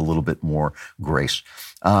do it with a little bit more grace.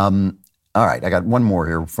 All right, I got one more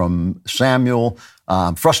here from Samuel.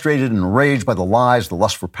 Frustrated and enraged by the lies, the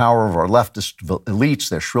lust for power of our leftist elites,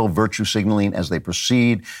 their shrill virtue signaling as they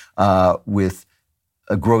proceed with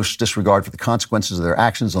a gross disregard for the consequences of their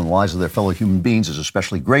actions and the lives of their fellow human beings is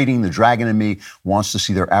especially grating. The dragon in me wants to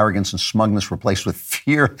see their arrogance and smugness replaced with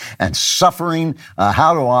fear and suffering.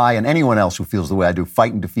 How do I and anyone else who feels the way I do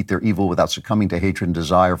fight and defeat their evil without succumbing to hatred and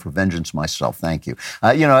desire for vengeance myself? Thank you.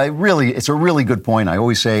 It's a really good point. I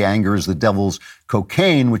always say anger is the devil's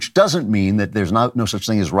cocaine, which doesn't mean that there's no such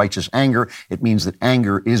thing as righteous anger. It means that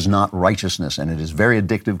anger is not righteousness, and it is very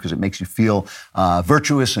addictive because it makes you feel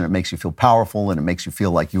virtuous, and it makes you feel powerful, and it makes you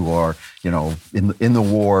feel like you are, in the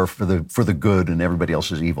war for the good, and everybody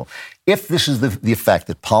else is evil. If this is the effect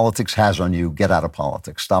that politics has on you, get out of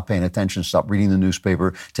politics. Stop paying attention. Stop reading the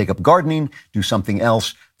newspaper. Take up gardening. Do something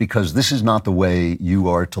else, because this is not the way you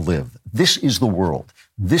are to live. This is the world.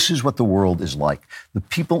 This is what the world is like. The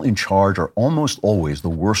people in charge are almost always the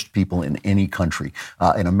worst people in any country.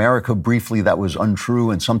 In America, briefly, that was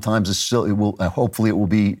untrue, and sometimes hopefully it will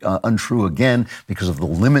be untrue again because of the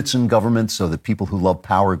limits in government, so that people who love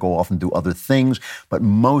power go off and do other things. But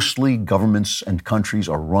mostly governments and countries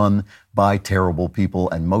are run by terrible people,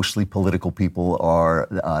 and mostly political people are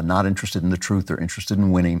not interested in the truth. They're interested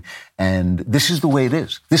in winning. And this is the way it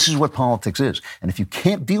is. This is what politics is. And if you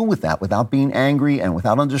can't deal with that without being angry and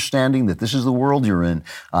without understanding that this is the world you're in,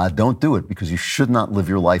 don't do it, because you should not live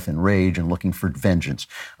your life in rage and looking for vengeance.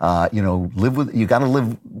 You got to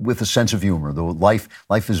live with a sense of humor. Though life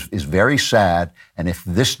is very sad, and if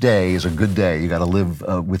this day is a good day, you got to live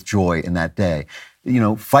with joy in that day.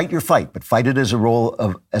 Fight your fight, but fight it as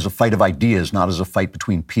a fight of ideas, not as a fight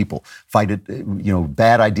between people. Fight it,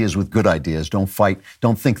 bad ideas with good ideas. Don't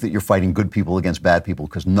think that you're fighting good people against bad people,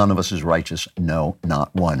 because none of us is righteous. No,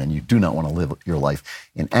 not one. And you do not want to live your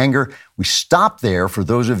life in anger. We stop there for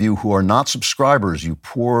those of you who are not subscribers, you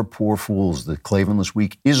poor, poor fools. The Klavanless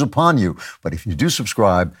Week is upon you. But if you do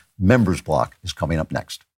subscribe, Members Block is coming up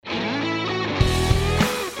next.